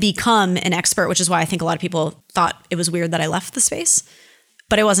 I had become an expert, which is why I think a lot of people thought it was weird that I left the space,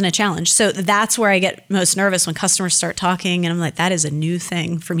 but it wasn't a challenge. So that's where I get most nervous when customers start talking, and I'm like, that is a new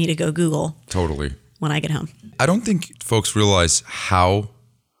thing for me to go Google. Totally. When I get home. I don't think folks realize how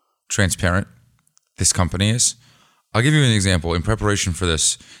transparent this company is. I'll give you an example in preparation for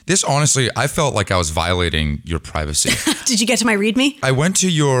this. This, honestly, I felt like I was violating your privacy. Did you get to my README? I went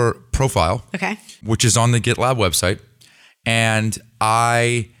to your profile, okay, which is on the GitLab website, and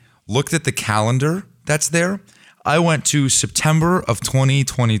I looked at the calendar that's there. I went to September of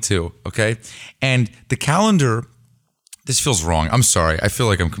 2022, okay? And the calendar, this feels wrong. I'm sorry. I feel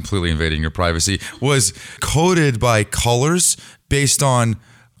like I'm completely invading your privacy, was coded by colors based on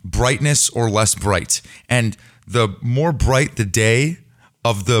brightness or less bright. And the more bright the day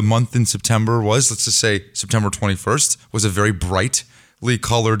of the month in September was, let's just say September 21st, was a very brightly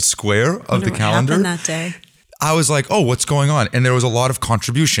colored square of the calendar. What happened that day? I was like, oh, what's going on? And there was a lot of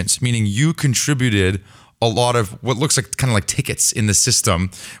contributions, meaning you contributed a lot of what looks like kind of like tickets in the system,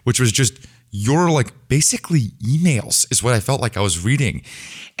 which was just your like basically emails is what I felt like I was reading.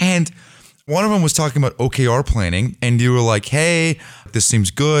 And one of them was talking about OKR planning, and you were like, hey, this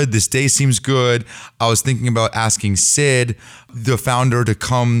seems good. This day seems good. I was thinking about asking Sid, the founder, to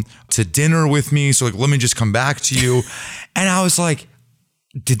come to dinner with me. So like, let me just come back to you. And I was like,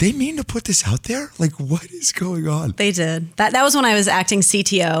 did they mean to put this out there? Like, what is going on? They did. That was when I was acting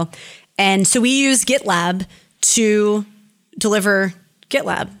CTO. And so we use GitLab to deliver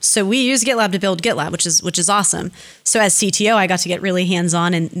GitLab. So we use GitLab to build GitLab, which is awesome. So as CTO, I got to get really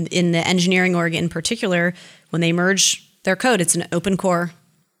hands-on in the engineering org in particular. When they merge their code, it's an open core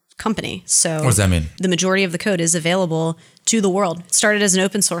company. So what does that mean? The majority of the code is available to the world. It started as an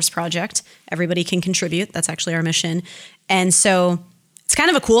open source project. Everybody can contribute. That's actually our mission. And so it's kind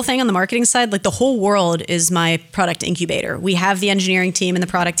of a cool thing on the marketing side. Like the whole world is my product incubator. We have the engineering team and the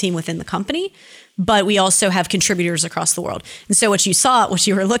product team within the company, but we also have contributors across the world. And so what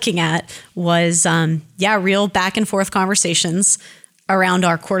you were looking at was, real back and forth conversations around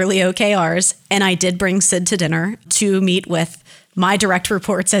our quarterly OKRs. And I did bring Sid to dinner to meet with my direct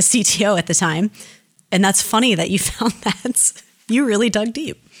reports as CTO at the time. And that's funny that you found that. You really dug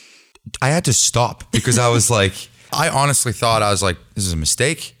deep. I had to stop because I was like, I honestly thought, this is a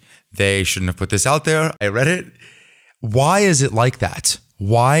mistake. They shouldn't have put this out there. I read it. Why is it like that?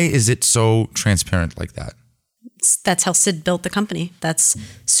 Why is it so transparent like that? That's how Sid built the company. That's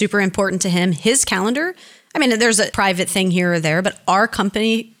super important to him. His calendar, I mean, there's a private thing here or there, but our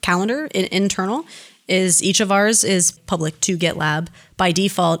company calendar, internal, is each of ours is public to GitLab by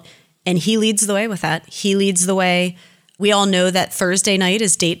default. And he leads the way with that. He leads the way. We all know that Thursday night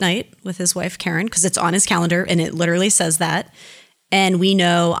is date night with his wife, Karen, because it's on his calendar and it literally says that. And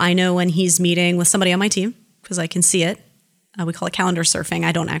I know when he's meeting with somebody on my team because I can see it. We call it calendar surfing.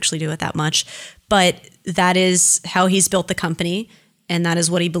 I don't actually do it that much, but that is how he's built the company. And that is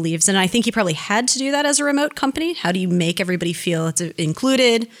what he believes in. And I think he probably had to do that as a remote company. How do you make everybody feel it's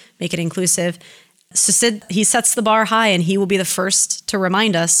included, make it inclusive? So Sid, he sets the bar high and he will be the first to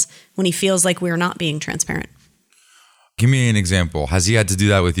remind us when he feels like we're not being transparent. Give me an example. Has he had to do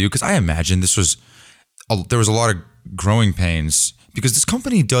that with you? Because I imagine there was a lot of growing pains because this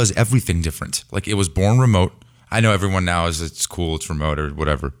company does everything different. Like it was born remote. I know everyone now it's cool, it's remote or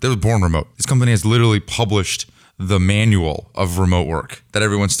whatever. They were born remote. This company has literally published the manual of remote work that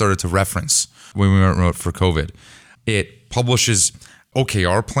everyone started to reference when we went remote for COVID. It publishes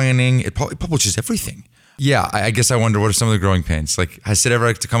OKR planning. It publishes everything. Yeah, I guess I wonder what are some of the growing pains? Like, has Sid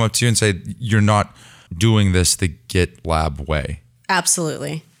ever to come up to you and say, you're not doing this the GitLab way?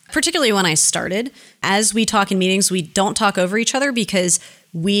 Absolutely. Particularly when I started. As we talk in meetings, we don't talk over each other because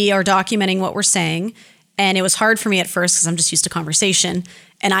we are documenting what we're saying. And it was hard for me at first because I'm just used to conversation.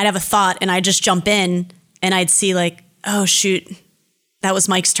 And I'd have a thought and I'd just jump in and I'd see like, oh, shoot, that was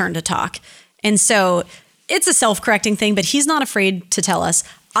Mike's turn to talk. And so it's a self-correcting thing, but he's not afraid to tell us.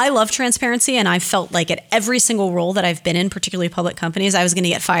 I love transparency, and I felt like at every single role that I've been in, particularly public companies, I was going to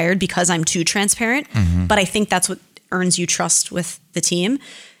get fired because I'm too transparent. Mm-hmm. But I think that's what earns you trust with the team.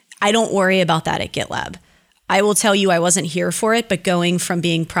 I don't worry about that at GitLab. I will tell you I wasn't here for it, but going from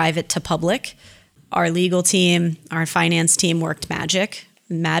being private to public, our legal team, our finance team worked magic.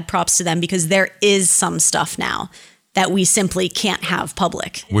 Mad props to them because there is some stuff now that we simply can't have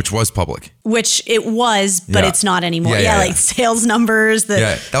public. Which was public. Which it was, but it's not anymore. Like sales numbers.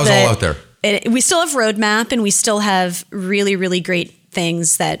 That was all out there. We still have roadmap and we still have really, really great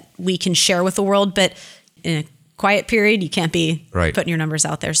things that we can share with the world. But in a quiet period, you can't be putting your numbers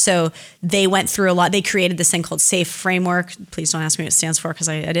out there. So they went through a lot. They created this thing called SAFE framework. Please don't ask me what it stands for because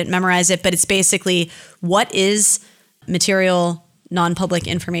I didn't memorize it. But it's basically what is material, non-public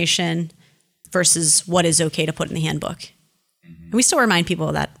information versus what is okay to put in the handbook. And we still remind people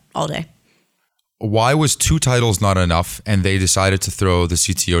of that all day. Why was 2 titles not enough and they decided to throw the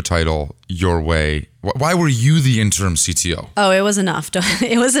CTO title your way? Why were you the interim CTO? Oh, it was enough.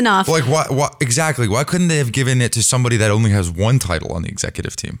 It was enough. Like what exactly? Why couldn't they have given it to somebody that only has 1 title on the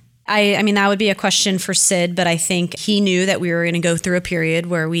executive team? I mean, that would be a question for Sid, but I think he knew that we were going to go through a period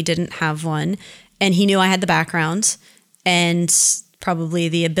where we didn't have one. And he knew I had the background and probably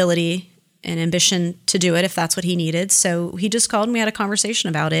the ability and ambition to do it if that's what he needed. So he just called and we had a conversation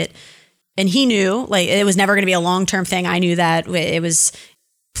about it. And he knew like it was never going to be a long-term thing. I knew that it was,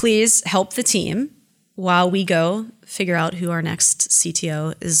 please help the team while we go figure out who our next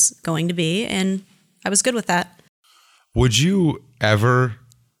CTO is going to be. And I was good with that. Would you ever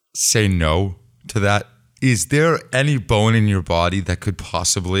say no to that? Is there any bone in your body that could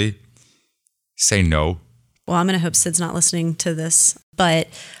possibly say no? Well, I'm going to hope Sid's not listening to this, but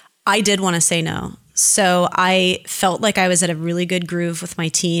I did want to say no. So I felt like I was at a really good groove with my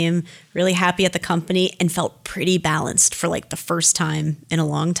team, really happy at the company, and felt pretty balanced for like the first time in a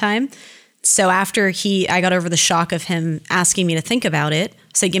long time. So after I got over the shock of him asking me to think about it,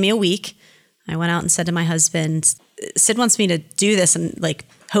 said, give me a week. I went out and said to my husband, Sid wants me to do this, and like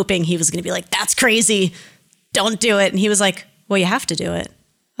hoping he was going to be like, that's crazy. Don't do it. And he was like, well, you have to do it.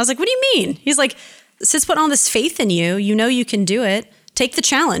 I was like, what do you mean? He's like, Sid's putting all this faith in you. You know you can do it. take the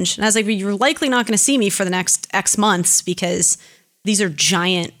challenge. And I was like, well, you're likely not going to see me for the next X months because these are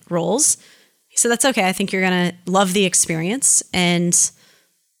giant roles. He said, that's okay. I think you're going to love the experience and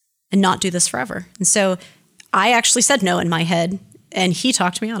not do this forever. And so I actually said no in my head, and he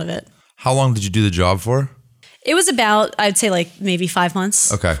talked me out of it. How long did you do the job for? It was about, I'd say like maybe 5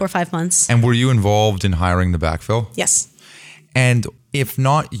 months. Okay. 4 or 5 months. And were you involved in hiring the backfill? Yes. And if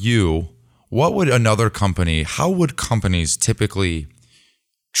not you, what would another company, how would companies typically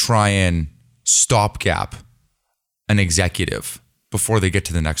try and stopgap an executive before they get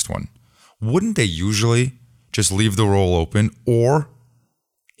to the next one? Wouldn't they usually just leave the role open? Or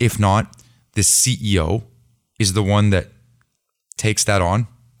if not, the CEO is the one that takes that on?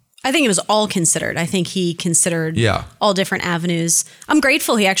 I think it was all considered. I think he considered all different avenues. I'm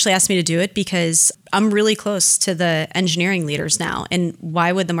grateful he actually asked me to do it because I'm really close to the engineering leaders now. And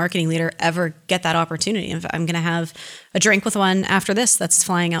why would the marketing leader ever get that opportunity? If I'm going to have a drink with one after this that's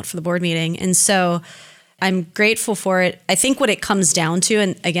flying out for the board meeting. And so I'm grateful for it. I think what it comes down to,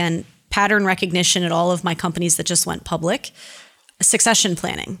 and again, pattern recognition at all of my companies that just went public, succession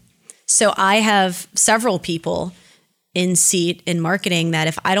planning. So I have several people in seat in marketing that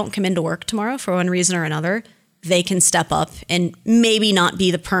if I don't come into work tomorrow for one reason or another, they can step up and maybe not be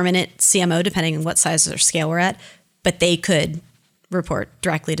the permanent CMO, depending on what size or scale we're at, but they could report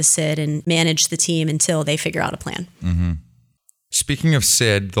directly to Sid and manage the team until they figure out a plan. Mm-hmm. Speaking of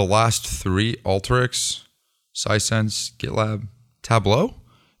Sid, the last three, Alteryx, Sisense, GitLab, Tableau,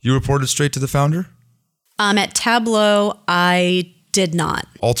 you reported straight to the founder? At Tableau, I did not.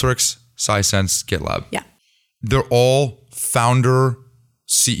 Alteryx, Sisense, GitLab. Yeah. They're all founder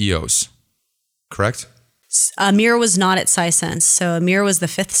CEOs, correct? Amir was not at Sisense. So Amir was the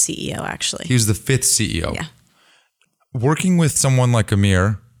 5th CEO, actually. He was the 5th CEO. Yeah. Working with someone like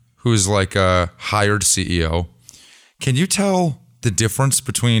Amir, who's like a hired CEO, can you tell the difference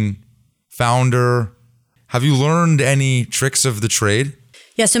between founder? Have you learned any tricks of the trade?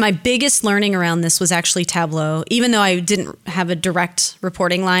 Yeah, so my biggest learning around this was actually Tableau. Even though I didn't have a direct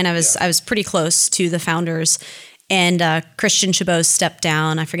reporting line, I was pretty close to the founders. And Christian Chabot stepped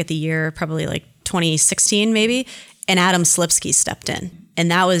down, I forget the year, probably like 2016 maybe, and Adam Slipsky stepped in. And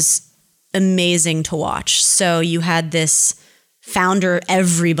that was amazing to watch. So you had this founder,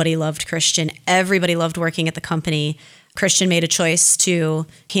 everybody loved Christian, everybody loved working at the company. Christian made a choice to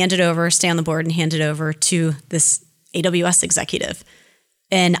hand it over, stay on the board and hand it over to this AWS executive.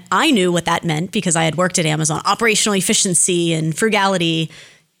 And I knew what that meant because I had worked at Amazon, operational efficiency and frugality,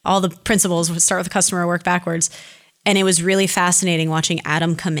 all the principles would start with the customer, work backwards. And it was really fascinating watching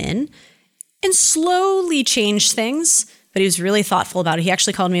Adam come in and slowly change things, but he was really thoughtful about it. He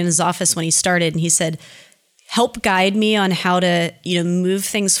actually called me in his office when he started and he said, help guide me on how to, move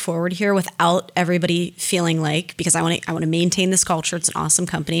things forward here without everybody feeling like, because I want to maintain this culture. It's an awesome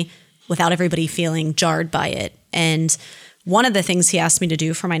company without everybody feeling jarred by it. And one of the things he asked me to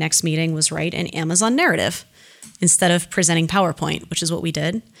do for my next meeting was write an Amazon narrative instead of presenting PowerPoint, which is what we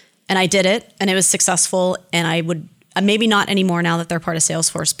did. And I did it and it was successful. And I would, maybe not anymore now that they're part of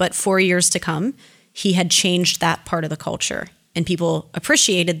Salesforce, but 4 years to come, he had changed that part of the culture. And people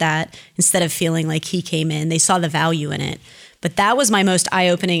appreciated that instead of feeling like he came in, they saw the value in it. But that was my most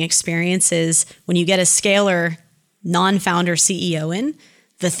eye-opening experience is when you get a scalar non-founder CEO in,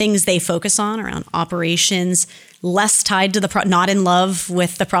 the things they focus on around operations, less tied to the not in love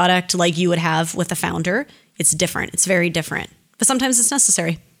with the product like you would have with the founder. It's different. It's very different. But sometimes it's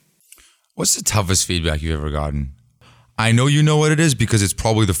necessary. What's the toughest feedback you've ever gotten? I know you know what it is because it's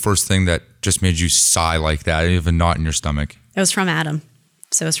probably the first thing that just made you sigh like that, you have a knot in your stomach. It was from Adam.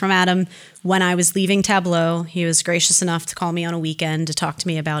 So it was from Adam. When I was leaving Tableau, he was gracious enough to call me on a weekend to talk to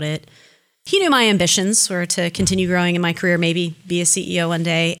me about it. He knew my ambitions were to continue growing in my career, maybe be a CEO one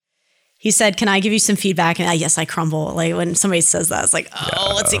day. He said, can I give you some feedback? And yes, I crumble. Like when somebody says that, it's like,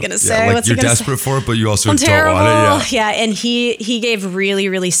 what's he going to say? Like what's you're he gonna desperate say? for it, but you also I'm don't terrible. want it. Yeah. And he gave really,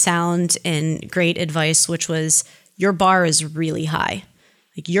 really sound and great advice, which was your bar is really high.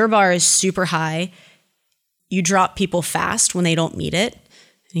 Like your bar is super high. You drop people fast when they don't meet it.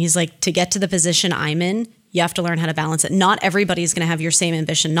 And he's like, to get to the position I'm in, you have to learn how to balance it. Not everybody's going to have your same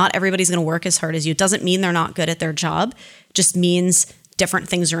ambition. Not everybody's going to work as hard as you. It doesn't mean they're not good at their job. It just means different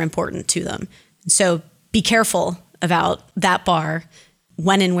things are important to them. So be careful about that bar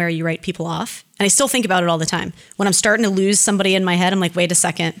when and where you write people off. And I still think about it all the time. When I'm starting to lose somebody in my head, I'm like, wait a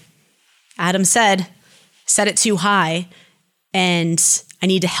second. Adam said it too high and I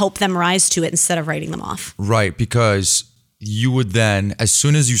need to help them rise to it instead of writing them off. Right, because you would then, as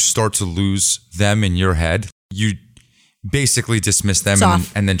soon as you start to lose them in your head, you basically dismiss them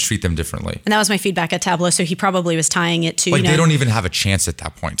and then treat them differently. And that was my feedback at Tableau. So he probably was tying it to, like, they don't even have a chance at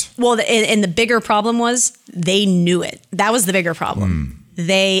that point. Well, and the bigger problem was they knew it. That was the bigger problem.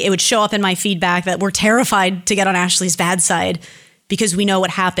 It would show up in my feedback that we're terrified to get on Ashley's bad side because we know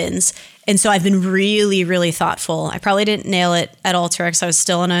what happens. And so I've been really, really thoughtful. I probably didn't nail it at Alteryx. I was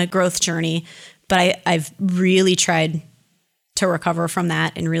still on a growth journey, but I've really tried to recover from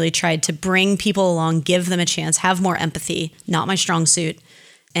that and really tried to bring people along, give them a chance, have more empathy, not my strong suit,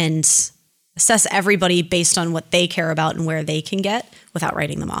 and assess everybody based on what they care about and where they can get without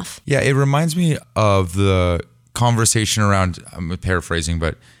writing them off. Yeah, it reminds me of the conversation around, I'm paraphrasing,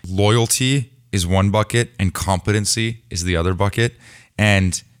 but loyalty is one bucket and competency is the other bucket.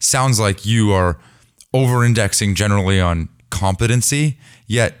 And sounds like you are over-indexing generally on competency,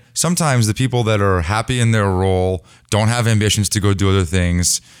 yet sometimes the people that are happy in their role, don't have ambitions to go do other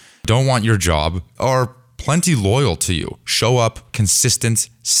things, don't want your job, are plenty loyal to you, show up consistent,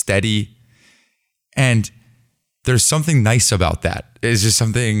 steady. And there's something nice about that. It's just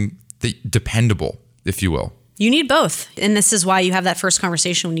something dependable, if you will. You need both. And this is why you have that first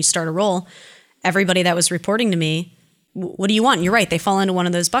conversation when you start a role. Everybody that was reporting to me, what do you want? You're right. They fall into one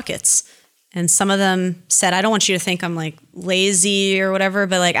of those buckets. And some of them said, I don't want you to think I'm like lazy or whatever,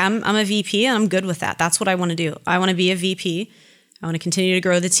 but like I'm a VP and I'm good with that. That's what I want to do. I want to be a VP. I want to continue to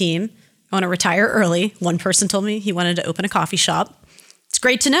grow the team. I want to retire early. One person told me he wanted to open a coffee shop. It's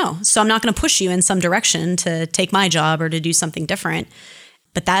great to know. So I'm not going to push you in some direction to take my job or to do something different.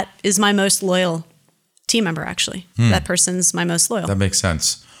 But that is my most loyal team member, actually. That person's my most loyal. That makes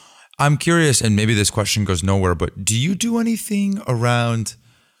sense. I'm curious, and maybe this question goes nowhere, but do you do anything around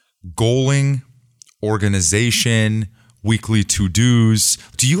goaling, organization, weekly to-dos?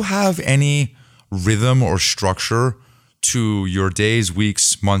 Do you have any rhythm or structure to your days,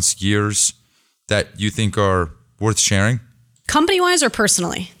 weeks, months, years that you think are worth sharing? Company-wise or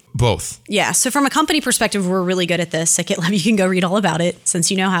personally? Both. Yeah. So from a company perspective, we're really good at this. At GitLab, you can go read all about it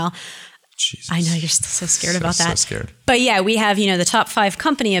since you know how. Jesus. I know you're still so scared about that. So scared. But yeah, we have, the top 5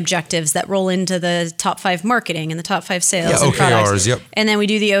 company objectives that roll into the top 5 marketing and the top 5 sales and OKRs, products. Yep. And then we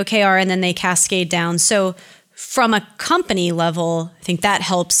do the OKR and then they cascade down. So from a company level, I think that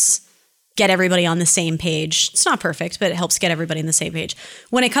helps get everybody on the same page. It's not perfect, but it helps get everybody on the same page.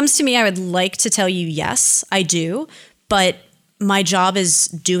 When it comes to me, I would like to tell you, yes, I do. But my job is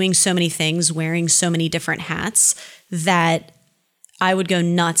doing so many things, wearing so many different hats that I would go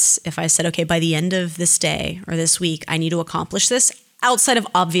nuts if I said, okay, by the end of this day or this week, I need to accomplish this outside of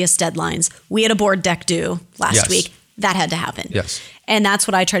obvious deadlines. We had a board deck due last week. That had to happen. Yes. And that's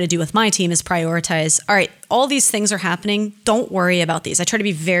what I try to do with my team is prioritize. All right, all these things are happening. Don't worry about these. I try to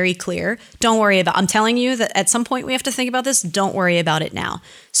be very clear. Don't worry about, I'm telling you that at some point we have to think about this. Don't worry about it now.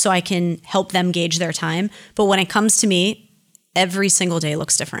 So I can help them gauge their time. But when it comes to me, every single day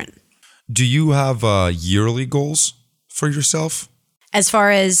looks different. Do you have yearly goals for yourself? As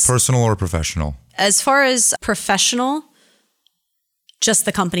far as personal or professional? As far as professional, just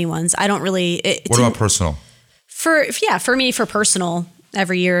the company ones. I don't really. What about personal? For me, for personal,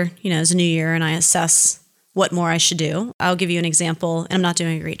 every year, is a new year and I assess what more I should do. I'll give you an example, and I'm not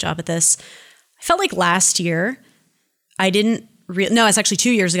doing a great job at this. I felt like last year, it's actually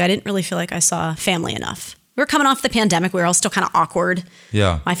 2 years ago, I didn't really feel like I saw family enough. We were coming off the pandemic. We were all still kind of awkward.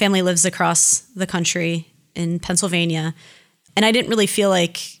 Yeah. My family lives across the country in Pennsylvania. And I didn't really feel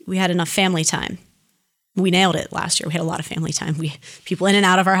like we had enough family time. We nailed it last year. We had a lot of family time. People in and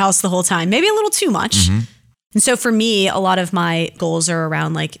out of our house the whole time, maybe a little too much. Mm-hmm. And so for me, a lot of my goals are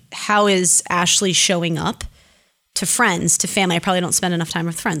around like, how is Ashley showing up to friends, to family? I probably don't spend enough time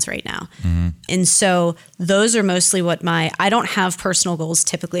with friends right now. Mm-hmm. And so those are mostly I don't have personal goals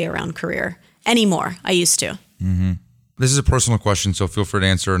typically around career anymore. I used to. Mm-hmm. This is a personal question, so feel free to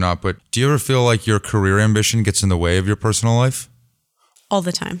answer or not, but do you ever feel like your career ambition gets in the way of your personal life? All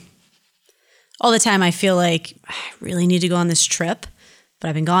the time. All the time I feel like I really need to go on this trip, but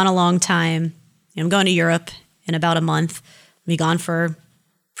I've been gone a long time. I'm going to Europe in about a month. I'll be gone for a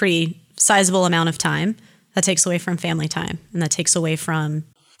pretty sizable amount of time. That takes away from family time, and that takes away from...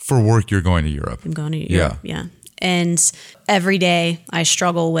 For work, you're going to Europe. I'm going to Europe, yeah. And every day I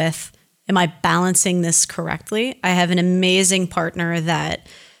struggle with... Am I balancing this correctly? I have an amazing partner that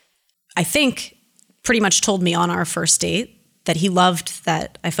I think pretty much told me on our first date that he loved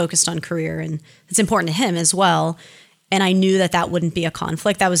that I focused on career and it's important to him as well. And I knew that wouldn't be a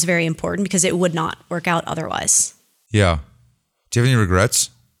conflict. That was very important because it would not work out otherwise. Yeah. Do you have any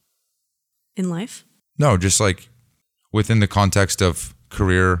regrets? In life? No, just like within the context of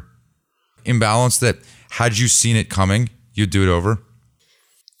career imbalance that had you seen it coming, you'd do it over?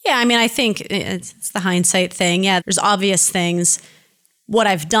 Yeah, I mean, I think it's the hindsight thing. Yeah, there's obvious things. What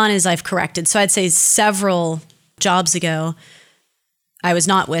I've done is I've corrected. So I'd say several jobs ago, I was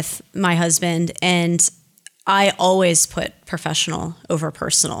not with my husband, and I always put professional over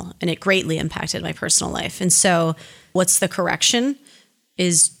personal, and it greatly impacted my personal life. And so what's the correction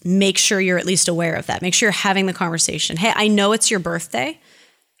is make sure you're at least aware of that. Make sure you're having the conversation. Hey, I know it's your birthday.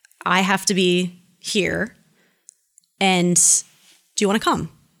 I have to be here. And do you want to come?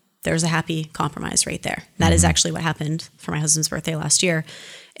 There's a happy compromise right there. That is actually what happened for my husband's birthday last year.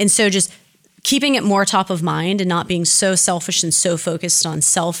 And so just keeping it more top of mind and not being so selfish and so focused on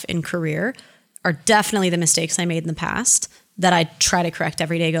self and career are definitely the mistakes I made in the past that I try to correct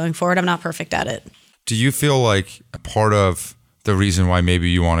every day going forward. I'm not perfect at it. Do you feel like a part of the reason why maybe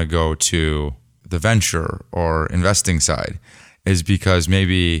you want to go to the venture or investing side is because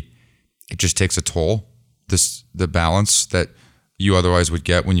maybe it just takes a toll, the balance that you otherwise would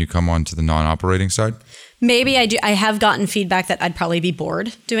get when you come on to the non-operating side? Maybe I do. I have gotten feedback that I'd probably be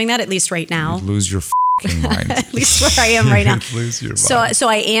bored doing that, at least right now. You'd lose your mind. At least where I am right now. Lose your mind. So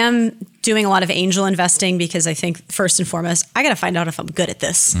I am doing a lot of angel investing because I think first and foremost, I got to find out if I'm good at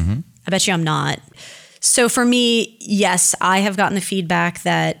this. I bet you I'm not. So for me, yes, I have gotten the feedback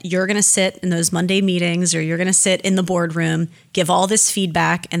that you're going to sit in those Monday meetings or you're going to sit in the boardroom, give all this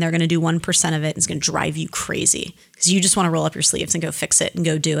feedback, and they're going to do 1% of it. It's going to drive you crazy because you just want to roll up your sleeves and go fix it and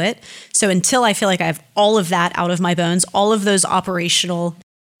go do it. So until I feel like I have all of that out of my bones, all of those operational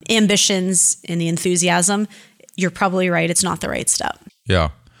ambitions and the enthusiasm, you're probably right. It's not the right step. Yeah.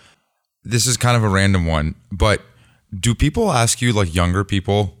 This is kind of a random one, but do people ask you, like younger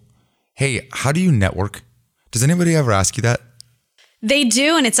people, hey, how do you network? Does anybody ever ask you that? They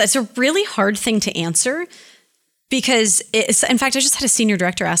do, and it's a really hard thing to answer because in fact, I just had a senior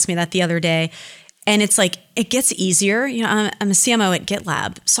director ask me that the other day, and it's like, it gets easier. You know, I'm a CMO at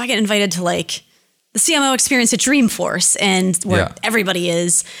GitLab, so I get invited to like the CMO experience at Dreamforce and where everybody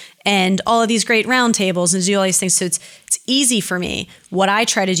is and all of these great roundtables and do all these things. So it's easy for me. What I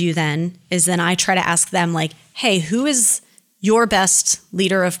try to do then is I try to ask them like, hey, who is your best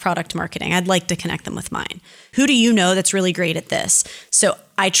leader of product marketing? I'd like to connect them with mine. Who do you know that's really great at this? So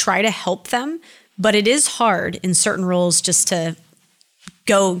I try to help them, but it is hard in certain roles just to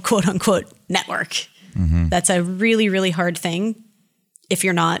go quote unquote network. That's a really, really hard thing if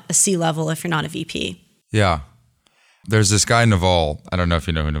you're not a C-level, if you're not a VP. Yeah. There's this guy, Naval. I don't know if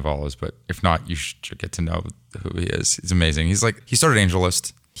you know who Naval is, but if not, you should get to know who he is. He's amazing. He started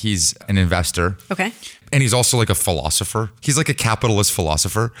AngelList. He's an investor. Okay. And he's also like a philosopher. He's like a capitalist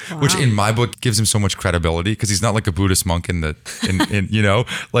philosopher, which in my book gives him so much credibility because he's not like a Buddhist monk in you know,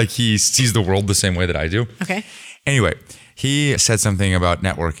 like he sees the world the same way that I do. Okay. Anyway, he said something about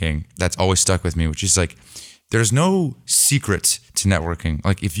networking that's always stuck with me, which is like, there's no secret to networking.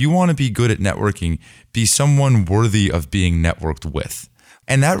 Like if you want to be good at networking, be someone worthy of being networked with.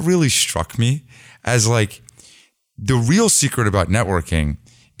 And that really struck me as like the real secret about networking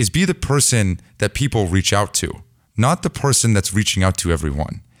is be the person that people reach out to, not the person that's reaching out to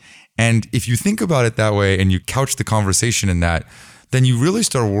everyone. And if you think about it that way and you couch the conversation in that, then you really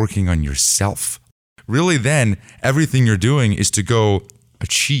start working on yourself. Really then everything you're doing is to go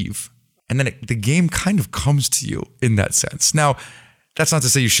achieve. And then the game kind of comes to you in that sense. Now, that's not to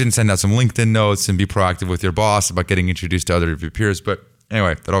say you shouldn't send out some LinkedIn notes and be proactive with your boss about getting introduced to other of your peers. But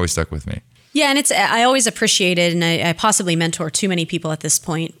anyway, that always stuck with me. Yeah, and I always appreciate it, and I possibly mentor too many people at this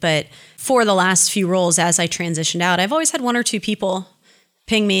point, but for the last few roles as I transitioned out, I've always had one or two people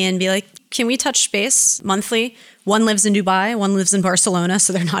ping me and be like, can we touch base monthly? One lives in Dubai, one lives in Barcelona,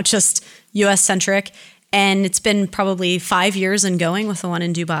 so they're not just US-centric, and it's been probably 5 years and going with the one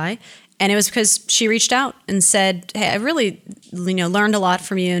in Dubai, and it was because she reached out and said, hey, I really learned a lot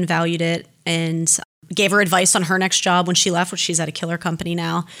from you and valued it, and gave her advice on her next job when she left, which she's at a killer company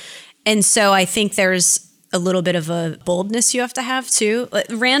now. And so I think there's a little bit of a boldness you have to have too.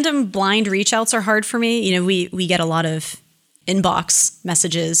 Random blind reach outs are hard for me. You know, we get a lot of inbox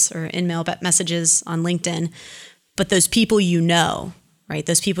messages or in-mail messages on LinkedIn, but those people right?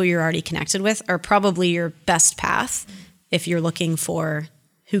 Those people you're already connected with are probably your best path if you're looking for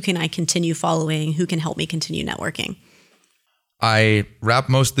who can I continue following, who can help me continue networking. I wrap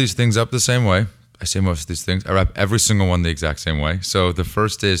most of these things up the same way. I say most of these things. I wrap every single one the exact same way. So the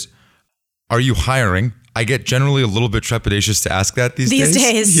first is, are you hiring? I get generally a little bit trepidatious to ask that these days.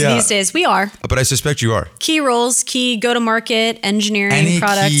 These days, we are. But I suspect you are. Key roles, key go-to-market, engineering,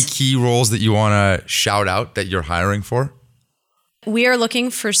 product. Any key roles that you want to shout out that you're hiring for? We are looking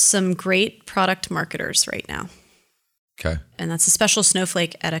for some great product marketers right now. Okay. And that's a special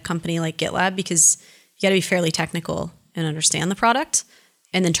snowflake at a company like GitLab because you got to be fairly technical and understand the product.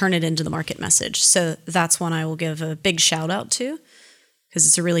 and then turn it into the market message. So that's one I will give a big shout out to because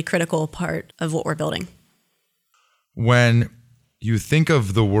it's a really critical part of what we're building. When you think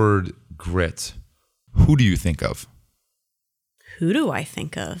of the word grit, who do you think of? Who do I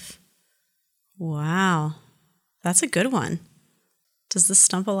think of? Wow, that's a good one. Does this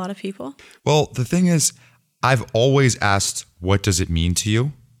stump a lot of people? Well, the thing is, I've always asked, what does it mean to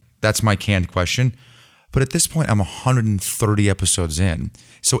you? That's my canned question. But at this point, I'm 130 episodes in.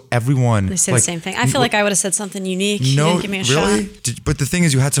 So everyone... They say the same thing. I feel like I would have said something unique. No, You didn't give me a really? shot. But the thing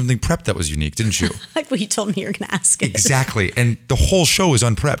is, you had something prepped that was unique, didn't you? Like what you told me you were going to ask it. Exactly. And the whole show is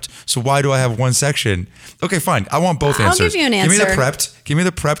unprepped. So why do I have one section? Okay, fine. I want both answers. I'll give you an answer. Give me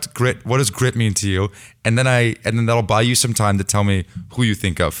the prepped grit. What does grit mean to you? And then that'll buy you some time to tell me who you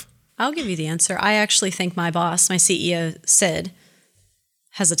think of. I'll give you the answer. I actually think my boss, my CEO, Sid,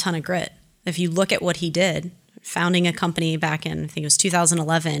 has a ton of grit. If you look at what he did, founding a company back in, I think it was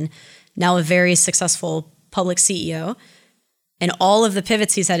 2011, now a very successful public CEO, and all of the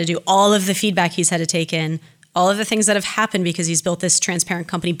pivots he's had to do, all of the feedback he's had to take in, all of the things that have happened because he's built this transparent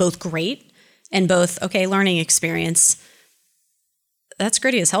company, both great and both, learning experience. That's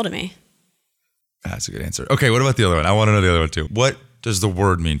gritty as hell to me. That's a good answer. Okay, what about the other one? I want to know the other one too. What does the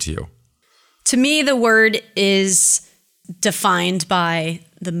word mean to you? To me, the word is defined by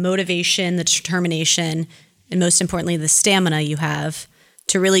the motivation, the determination, and most importantly, the stamina you have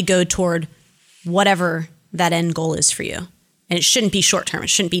to really go toward whatever that end goal is for you. And it shouldn't be short term.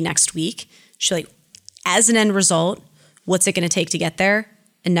 It shouldn't be next week. It should be like, as an end result, what's it going to take to get there?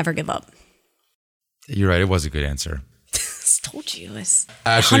 And never give up. You're right. It was a good answer. I told you. It was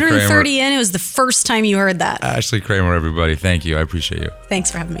Ashley 130 Kramer. in. It was the first time you heard that. Ashley Kramer, everybody. Thank you. I appreciate you.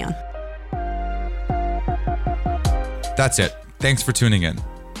 Thanks for having me on. That's it. Thanks for tuning in.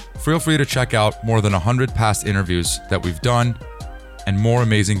 Feel free to check out more than 100 past interviews that we've done and more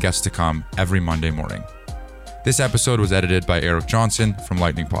amazing guests to come every Monday morning. This episode was edited by Eric Johnson from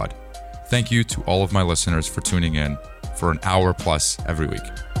Lightning Pod. Thank you to all of my listeners for tuning in for an hour plus every week.